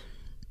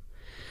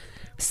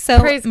 So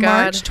Praise God.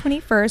 March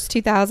 21st,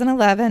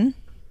 2011,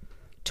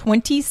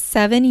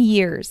 27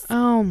 years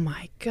Oh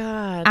my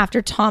God.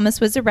 after Thomas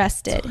was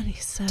arrested,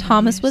 27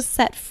 Thomas years. was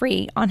set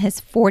free on his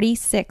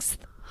 46th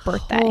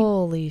birthday.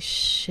 Holy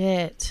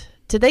shit.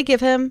 Did they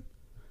give him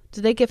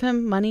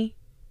money?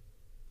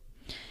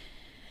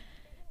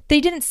 They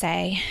didn't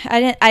say.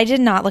 I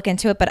did not look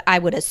into it, but I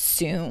would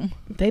assume.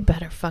 They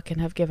better fucking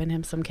have given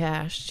him some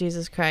cash.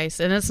 Jesus Christ.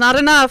 And it's not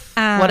enough.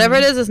 Whatever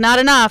it is not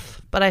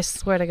enough. But I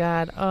swear to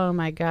God. Oh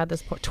my God.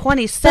 This poor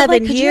 27 But,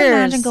 like, could years. you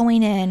imagine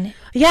going in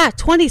Yeah, at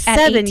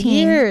 27 18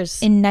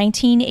 years. in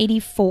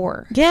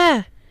 1984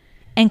 Yeah.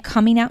 and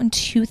coming out in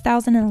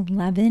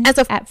 2011 As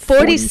a at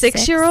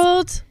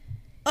 46-year-old?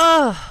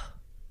 Oh.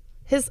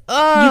 You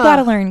got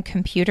to learn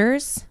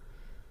computers.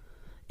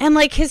 And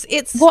like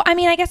it's Well, I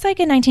mean, I guess like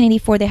in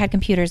 1984 they had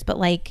computers, but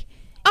like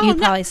you no-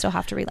 probably still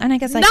have to relearn. And I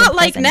guess like not in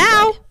like prison you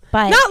now. would,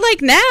 but Not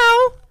like now.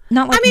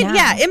 not like I mean, now.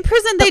 yeah, in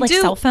prison But, they like, do.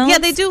 cell phones? Yeah,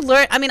 they do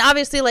learn. I mean,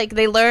 obviously, like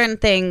they learn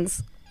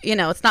things. You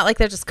know, it's not like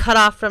they're just cut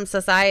off from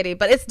society,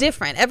 but it's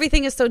different.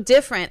 Everything is so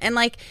different, and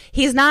like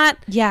he's not.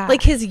 Yeah.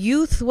 Like his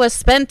youth was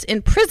spent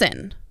in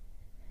prison.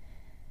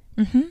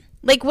 Mm-hmm.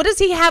 Like, what does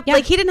he have? Yeah.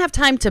 Like, he didn't have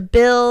time to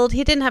build.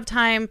 He didn't have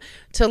time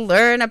to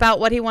learn about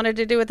what he wanted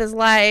to do with his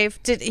life.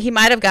 He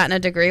might have gotten a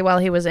degree while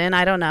he was in.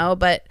 I don't know,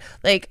 but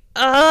like,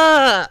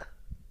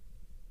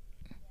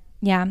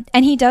 Yeah,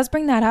 and he does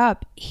bring that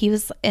up. He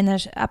was in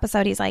the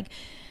episode. He's like,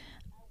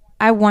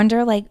 I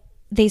wonder, like,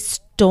 they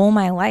stole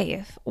my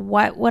life.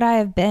 What would I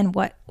have been?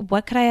 What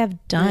could I have know.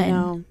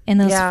 done in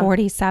those Yeah.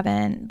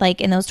 47,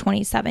 like in those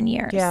 27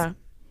 years?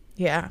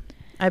 yeah.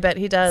 I bet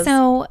he does.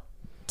 So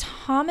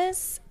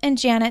Thomas and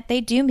Janet, they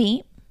do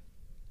meet.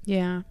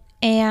 Yeah.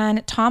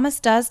 And Thomas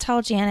does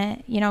tell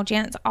Janet,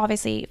 Janet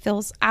obviously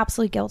feels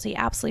absolutely guilty,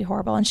 absolutely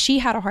horrible. And she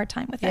had a hard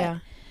time with it,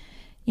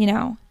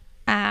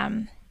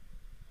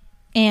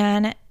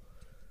 and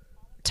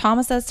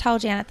Thomas does tell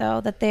Janet, though,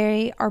 that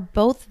they are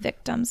both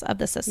victims of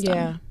the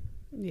system.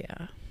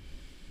 Yeah.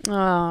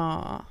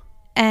 Oh.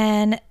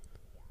 And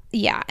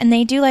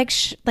they do like,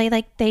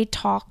 they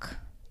talk,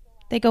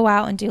 they go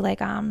out and do like,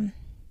 to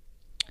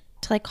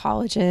like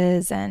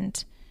colleges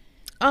and.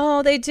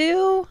 Oh, they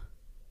do?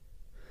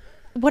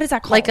 What is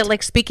that called?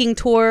 Like speaking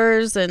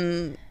tours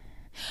and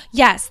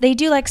Yes, they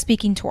do like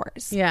speaking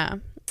tours. yeah.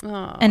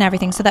 And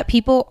everything, so that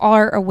people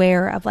are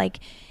aware of like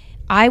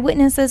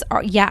eyewitnesses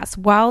are, yes,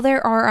 while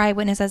there are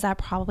eyewitnesses that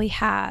probably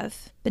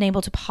have been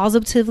able to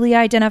positively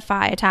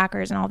identify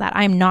attackers and all that,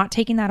 I'm not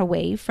taking that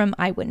away from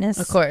eyewitness.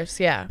 Of course,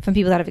 yeah. From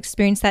people that have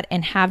experienced that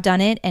and have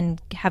done it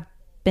and have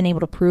been able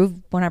to prove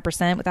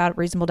 100% without a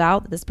reasonable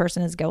doubt that this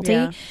person is guilty.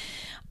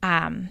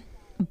 Yeah.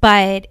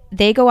 But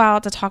they go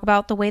out to talk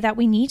about the way that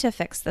we need to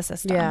fix the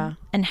system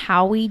and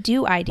how we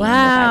do ID with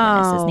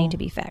eyewitnesses need to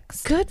be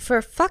fixed. Good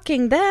for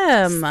fucking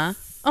them.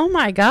 Oh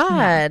my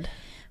God.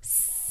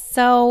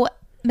 So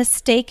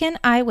mistaken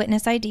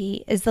eyewitness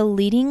ID is the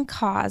leading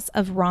cause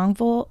of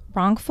wrongful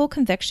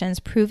convictions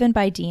proven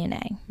by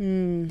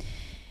DNA.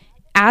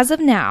 As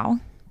of now,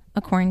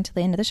 according to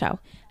the end of the show,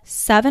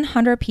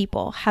 700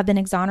 people have been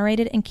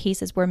exonerated in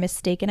cases where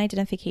mistaken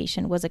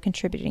identification was a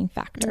contributing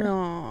factor.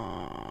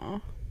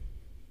 Aww.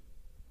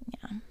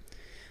 Yeah.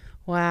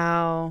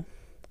 Wow.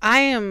 I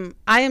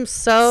am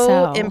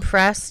so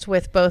impressed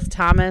with both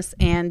Thomas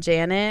and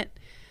Janet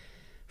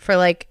for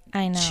like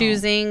I know.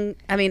 choosing,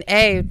 I mean,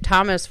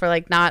 Thomas for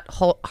like not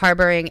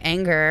harboring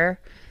anger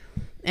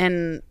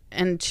and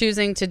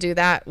choosing to do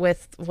that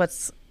with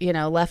what's,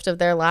 left of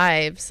their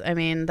lives. I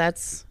mean,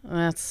 it's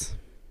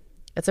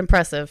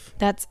impressive.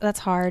 That's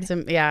hard.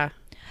 Yeah.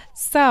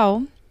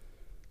 So,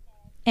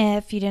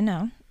 if you didn't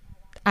know,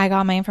 I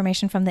got my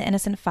information from The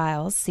Innocent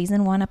Files,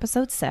 season 1,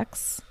 episode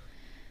 6.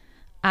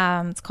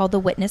 It's called The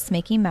Witness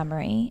Making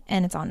Memory,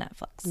 and it's on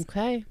Netflix.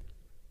 Okay.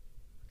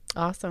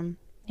 Awesome.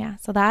 Yeah,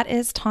 so that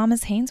is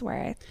Thomas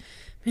Hainsworth.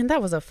 Man,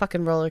 that was a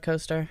fucking roller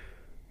coaster.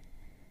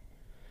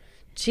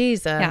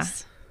 Jesus. Yeah,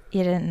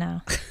 you didn't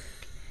know.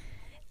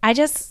 I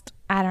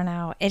I don't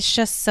know. It's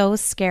just so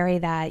scary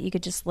that you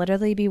could just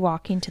literally be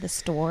walking to the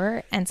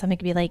store and somebody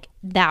could be like,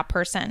 that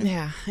person.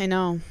 Yeah, I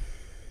know.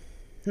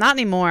 Not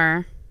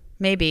anymore.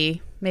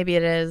 Maybe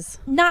it is.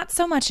 Not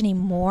so much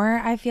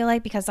anymore, I feel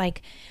like, because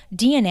like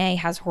DNA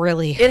has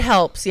really It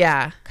helps,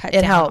 yeah. cut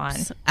It down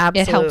helps. on.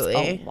 Absolutely.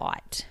 It helps a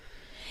lot.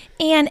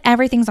 And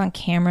everything's on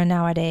camera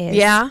nowadays.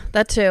 Yeah,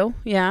 that too.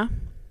 Yeah.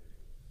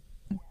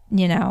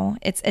 You know,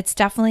 it's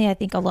definitely, I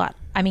think, a lot.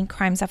 I mean,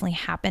 crimes definitely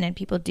happen and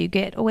people do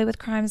get away with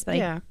crimes, but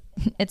Yeah.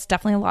 it's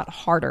definitely a lot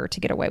harder to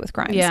get away with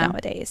crimes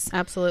nowadays.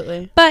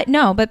 Absolutely. But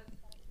no, but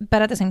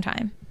at the same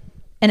time,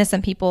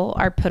 innocent people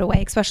are put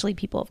away, especially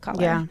people of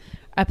color. Yeah.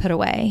 Are put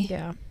away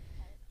Yeah.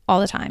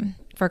 all the time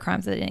for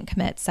crimes that they didn't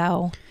commit.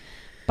 So,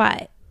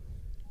 but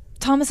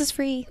Thomas is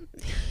free.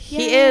 He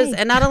Yay. is.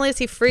 And not only is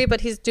he free,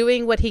 but he's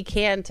doing what he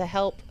can to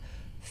help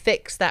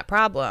fix that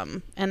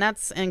problem. And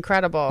that's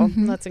incredible.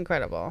 Mm-hmm. That's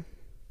incredible.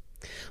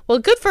 Well,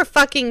 good for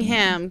fucking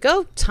him.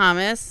 Go,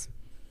 Thomas.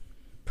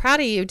 Proud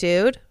of you,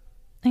 dude.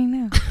 I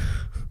know.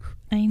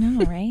 I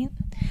know, right?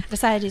 I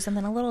decided to do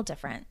something a little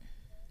different.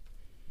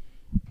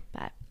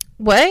 But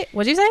What?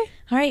 What'd you say?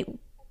 all right.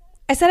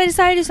 I said I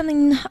decided to do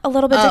something a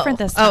little bit different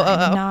this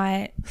time.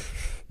 Not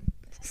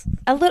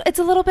a little. It's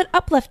a little bit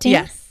uplifting.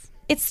 Yes.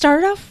 It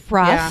started off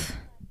rough, Yeah.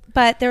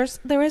 but there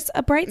was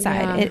a bright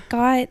side. Yeah. It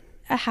got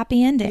a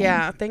happy ending.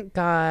 Yeah. Thank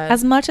God.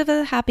 As much of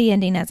a happy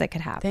ending as it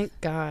could have. Thank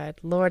God.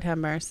 Lord have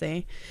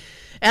mercy.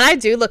 And I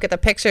do look at the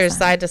pictures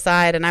side to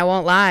side, and I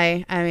won't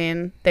lie. I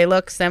mean, they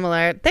look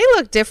similar. They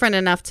look different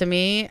enough to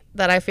me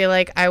that I feel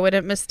like I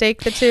wouldn't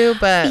mistake the two,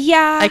 but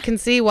Yeah. I can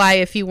see why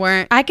if you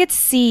weren't. I could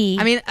see.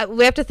 I mean,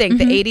 we have to think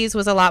the 80s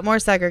was a lot more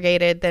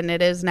segregated than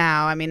it is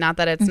now. I mean, not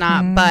that it's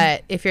not,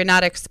 but if you're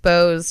not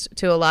exposed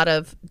to a lot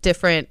of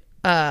different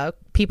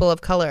people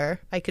of color,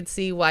 I could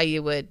see why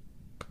you would.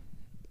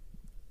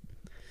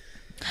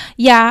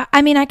 Yeah,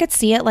 I mean, I could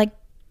see it like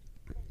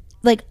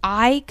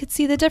I could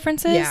see the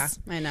differences. Yeah,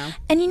 I know.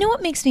 And you know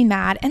what makes me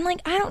mad? And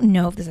like, I don't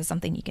know if this is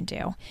something you can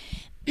do.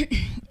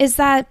 Is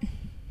that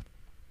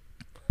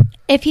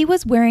if he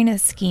was wearing a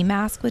ski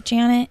mask with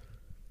Janet,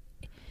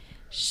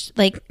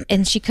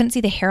 and she couldn't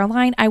see the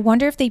hairline, I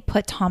wonder if they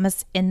put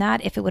Thomas in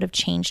that, if it would have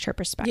changed her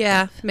perspective.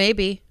 Yeah,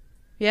 maybe.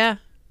 Yeah,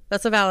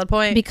 that's a valid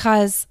point.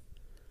 Because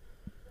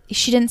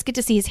she didn't get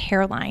to see his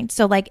hairline.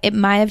 So like it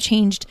might have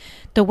changed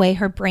the way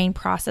her brain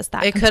processed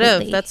that. It could have.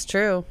 completely. That's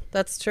true.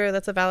 That's true.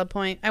 That's a valid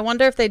point. I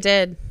wonder if they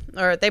did,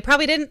 or they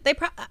probably didn't. They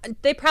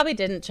probably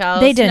didn't,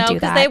 Charles. They didn't do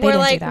 'cause that. They They were didn't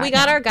do like, that, we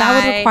got no. our guy.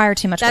 That would require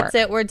too much That's work.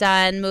 it. We're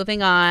done.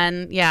 Moving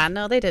on. Yeah.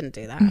 No, they didn't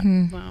do that.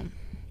 Well,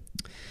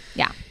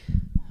 Yeah.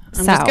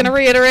 I'm just gonna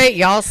reiterate,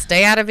 y'all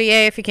stay out of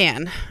VA if you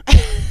can.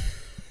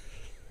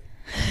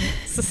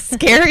 It's a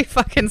scary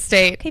fucking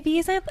state. Okay,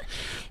 but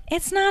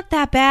it's not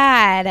that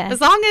bad.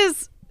 As long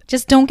as,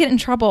 Just don't get in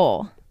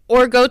trouble.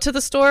 or go to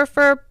the store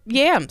for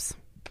yams.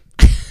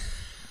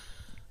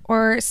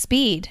 Or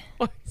speed.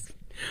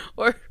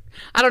 Or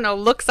I don't know,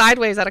 look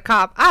sideways at a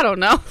cop. I don't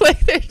know.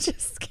 Like, they're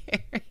just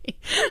scary.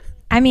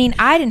 I mean,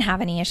 I didn't have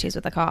any issues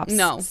with the cops.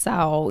 No.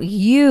 So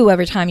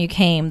every time you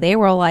came, they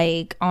were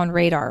like on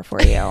radar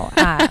for you.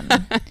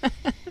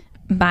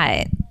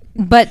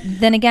 But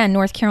then again,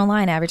 North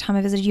Carolina, every time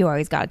I visited you, I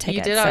always got a ticket.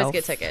 You did always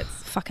get tickets.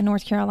 Fucking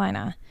North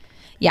Carolina.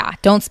 Yeah,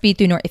 don't speed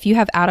through If you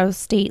have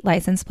out-of-state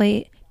license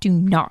plate, do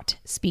not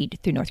speed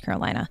through North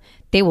Carolina.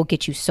 They will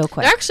get you so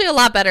quick. They're actually a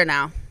lot better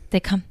now. They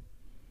come.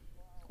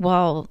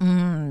 Well,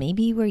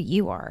 maybe where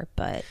you are,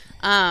 but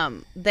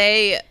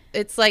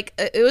It's like,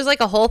 it was like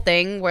a whole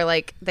thing where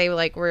like they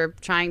like were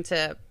trying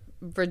to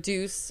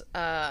reduce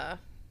I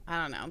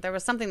don't know, there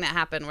was something that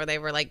happened where they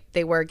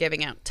were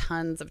giving out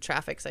tons of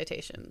traffic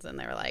citations, and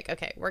they were like,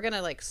 okay, we're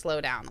gonna like slow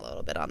down a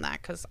little bit on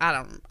that, because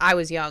I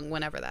was young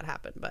whenever that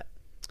happened, but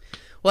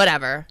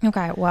whatever.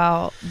 okay.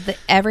 Well,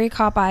 every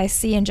cop I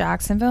see in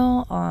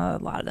Jacksonville, a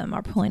lot of them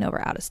are pulling over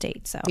out of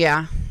state. So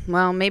Yeah,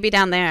 well, maybe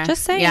down there.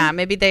 Just saying. Yeah,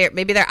 maybe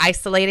they're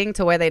isolating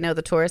to where they know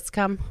the tourists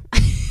come.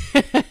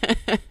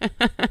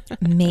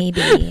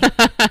 maybe.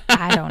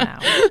 I don't know.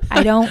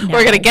 I don't know.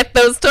 We're gonna get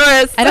those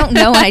tourists. I don't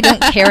know, and I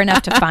don't care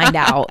enough to find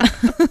out.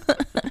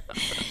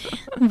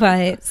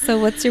 But so,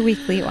 what's your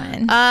weekly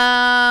one?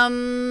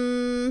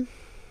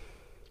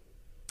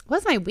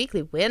 What's my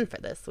weekly win for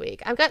this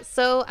week? I've got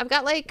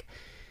like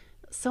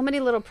so many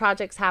little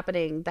projects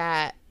happening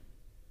that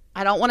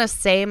I don't want to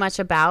say much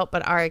about,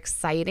 but are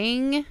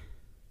exciting.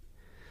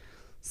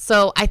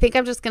 So I think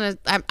I'm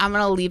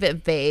gonna leave it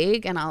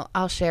vague, and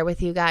I'll share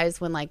with you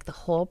guys when like the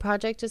whole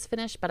project is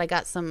finished. But I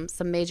got some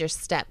major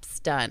steps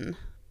done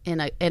in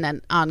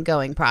an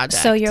ongoing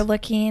project. So you're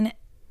looking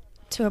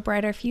to a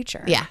brighter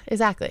future. Yeah,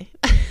 exactly.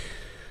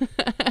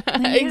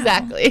 Yeah.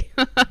 Exactly.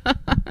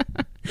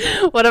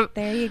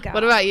 There you go.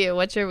 What about you?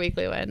 What's your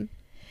weekly win?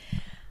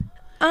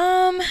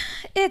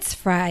 It's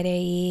Friday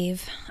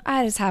Eve.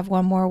 I just have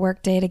one more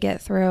work day to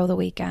get through the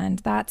weekend.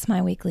 That's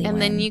my weekly And win.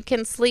 then you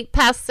can sleep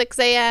past 6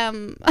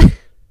 a.m.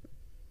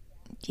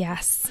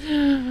 Yes.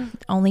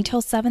 Only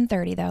till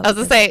 7:30 though. I was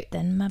going to say,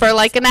 then my for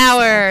like an baby's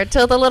hour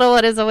till the little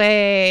one is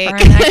awake. for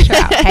an extra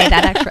hour. Hey,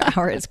 that extra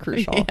hour is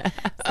crucial.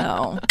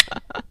 So,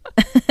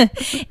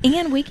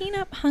 and waking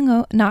up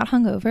not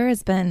hungover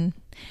has been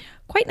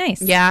quite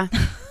nice. Yeah.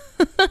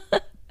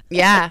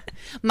 Yeah.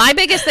 My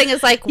biggest thing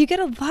is like, You get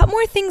a lot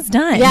more things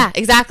done. yeah,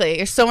 exactly.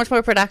 You're so much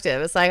more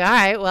productive. It's like, all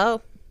right,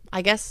 well,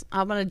 I guess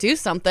I'm going to do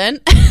something.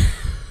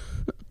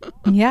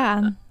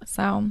 Yeah.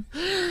 So, All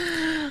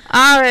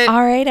right.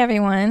 all right,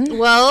 everyone.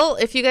 Well,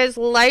 if you guys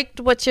liked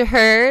what you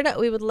heard,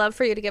 we would love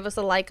for you to give us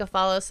a like, a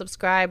follow,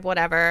 subscribe,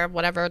 whatever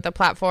the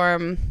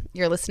platform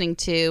you're listening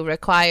to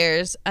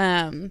requires.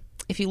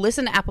 If you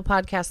listen to Apple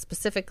Podcasts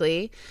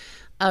specifically,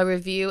 a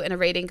review and a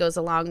rating goes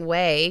a long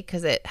way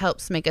because it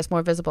helps make us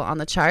more visible on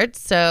the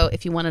charts. So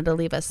if you wanted to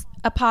leave us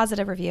A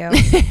positive review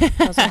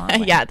goes a long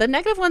way. yeah, the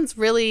negative ones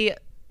really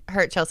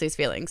hurt Chelsea's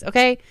feelings.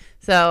 Okay,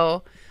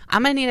 so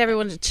I'm gonna need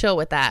everyone to chill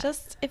with that.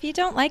 Just if you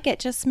don't like it,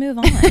 just move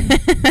on.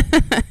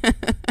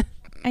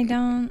 I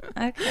don't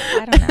know.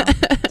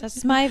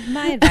 That's my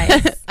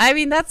advice. I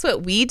mean, that's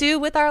what we do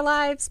with our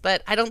lives,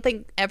 but I don't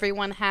think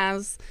everyone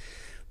has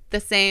the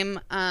same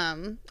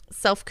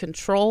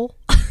self-control.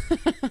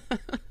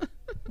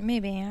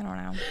 Maybe, I don't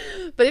know.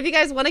 But if you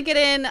guys want to get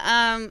in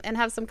and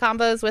have some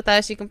combos with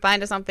us, you can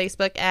find us on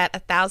Facebook at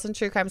 1,000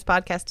 True Crimes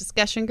Podcast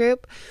Discussion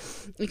Group.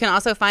 You can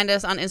also find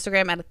us on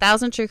Instagram at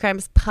 1,000 True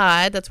Crimes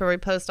Pod. That's where we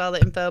post all the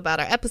info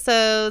about our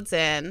episodes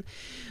and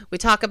we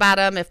talk about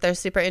them if they're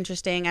super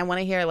interesting. I want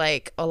to hear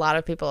like a lot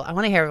of people. I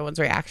want to hear everyone's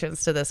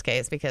reactions to this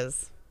case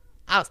because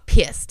I was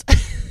pissed.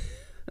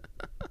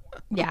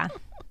 Yeah.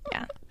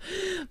 Yeah.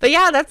 But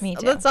yeah, Me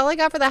too. that's all I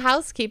got for the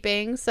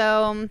housekeeping.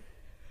 So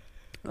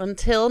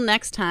until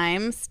next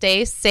time,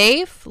 stay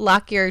safe,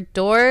 lock your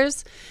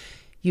doors.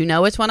 You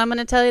know which one I'm going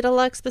to tell you to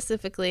lock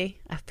specifically.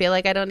 I feel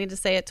like I don't need to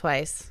say it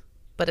twice,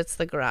 but it's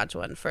the garage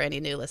one for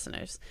any new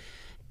listeners.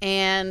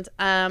 And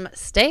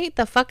stay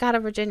the fuck out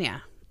of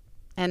Virginia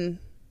and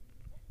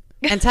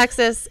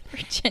Texas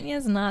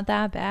Virginia's not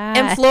that bad.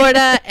 and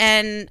Florida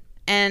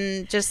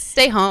and just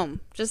stay home.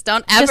 Just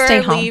don't Just stay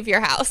ever home. leave your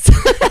house.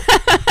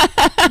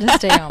 Just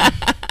stay home.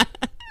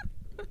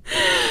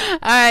 All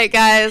right,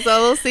 guys.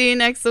 So we'll see you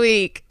next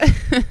week.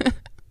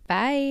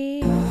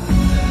 Bye.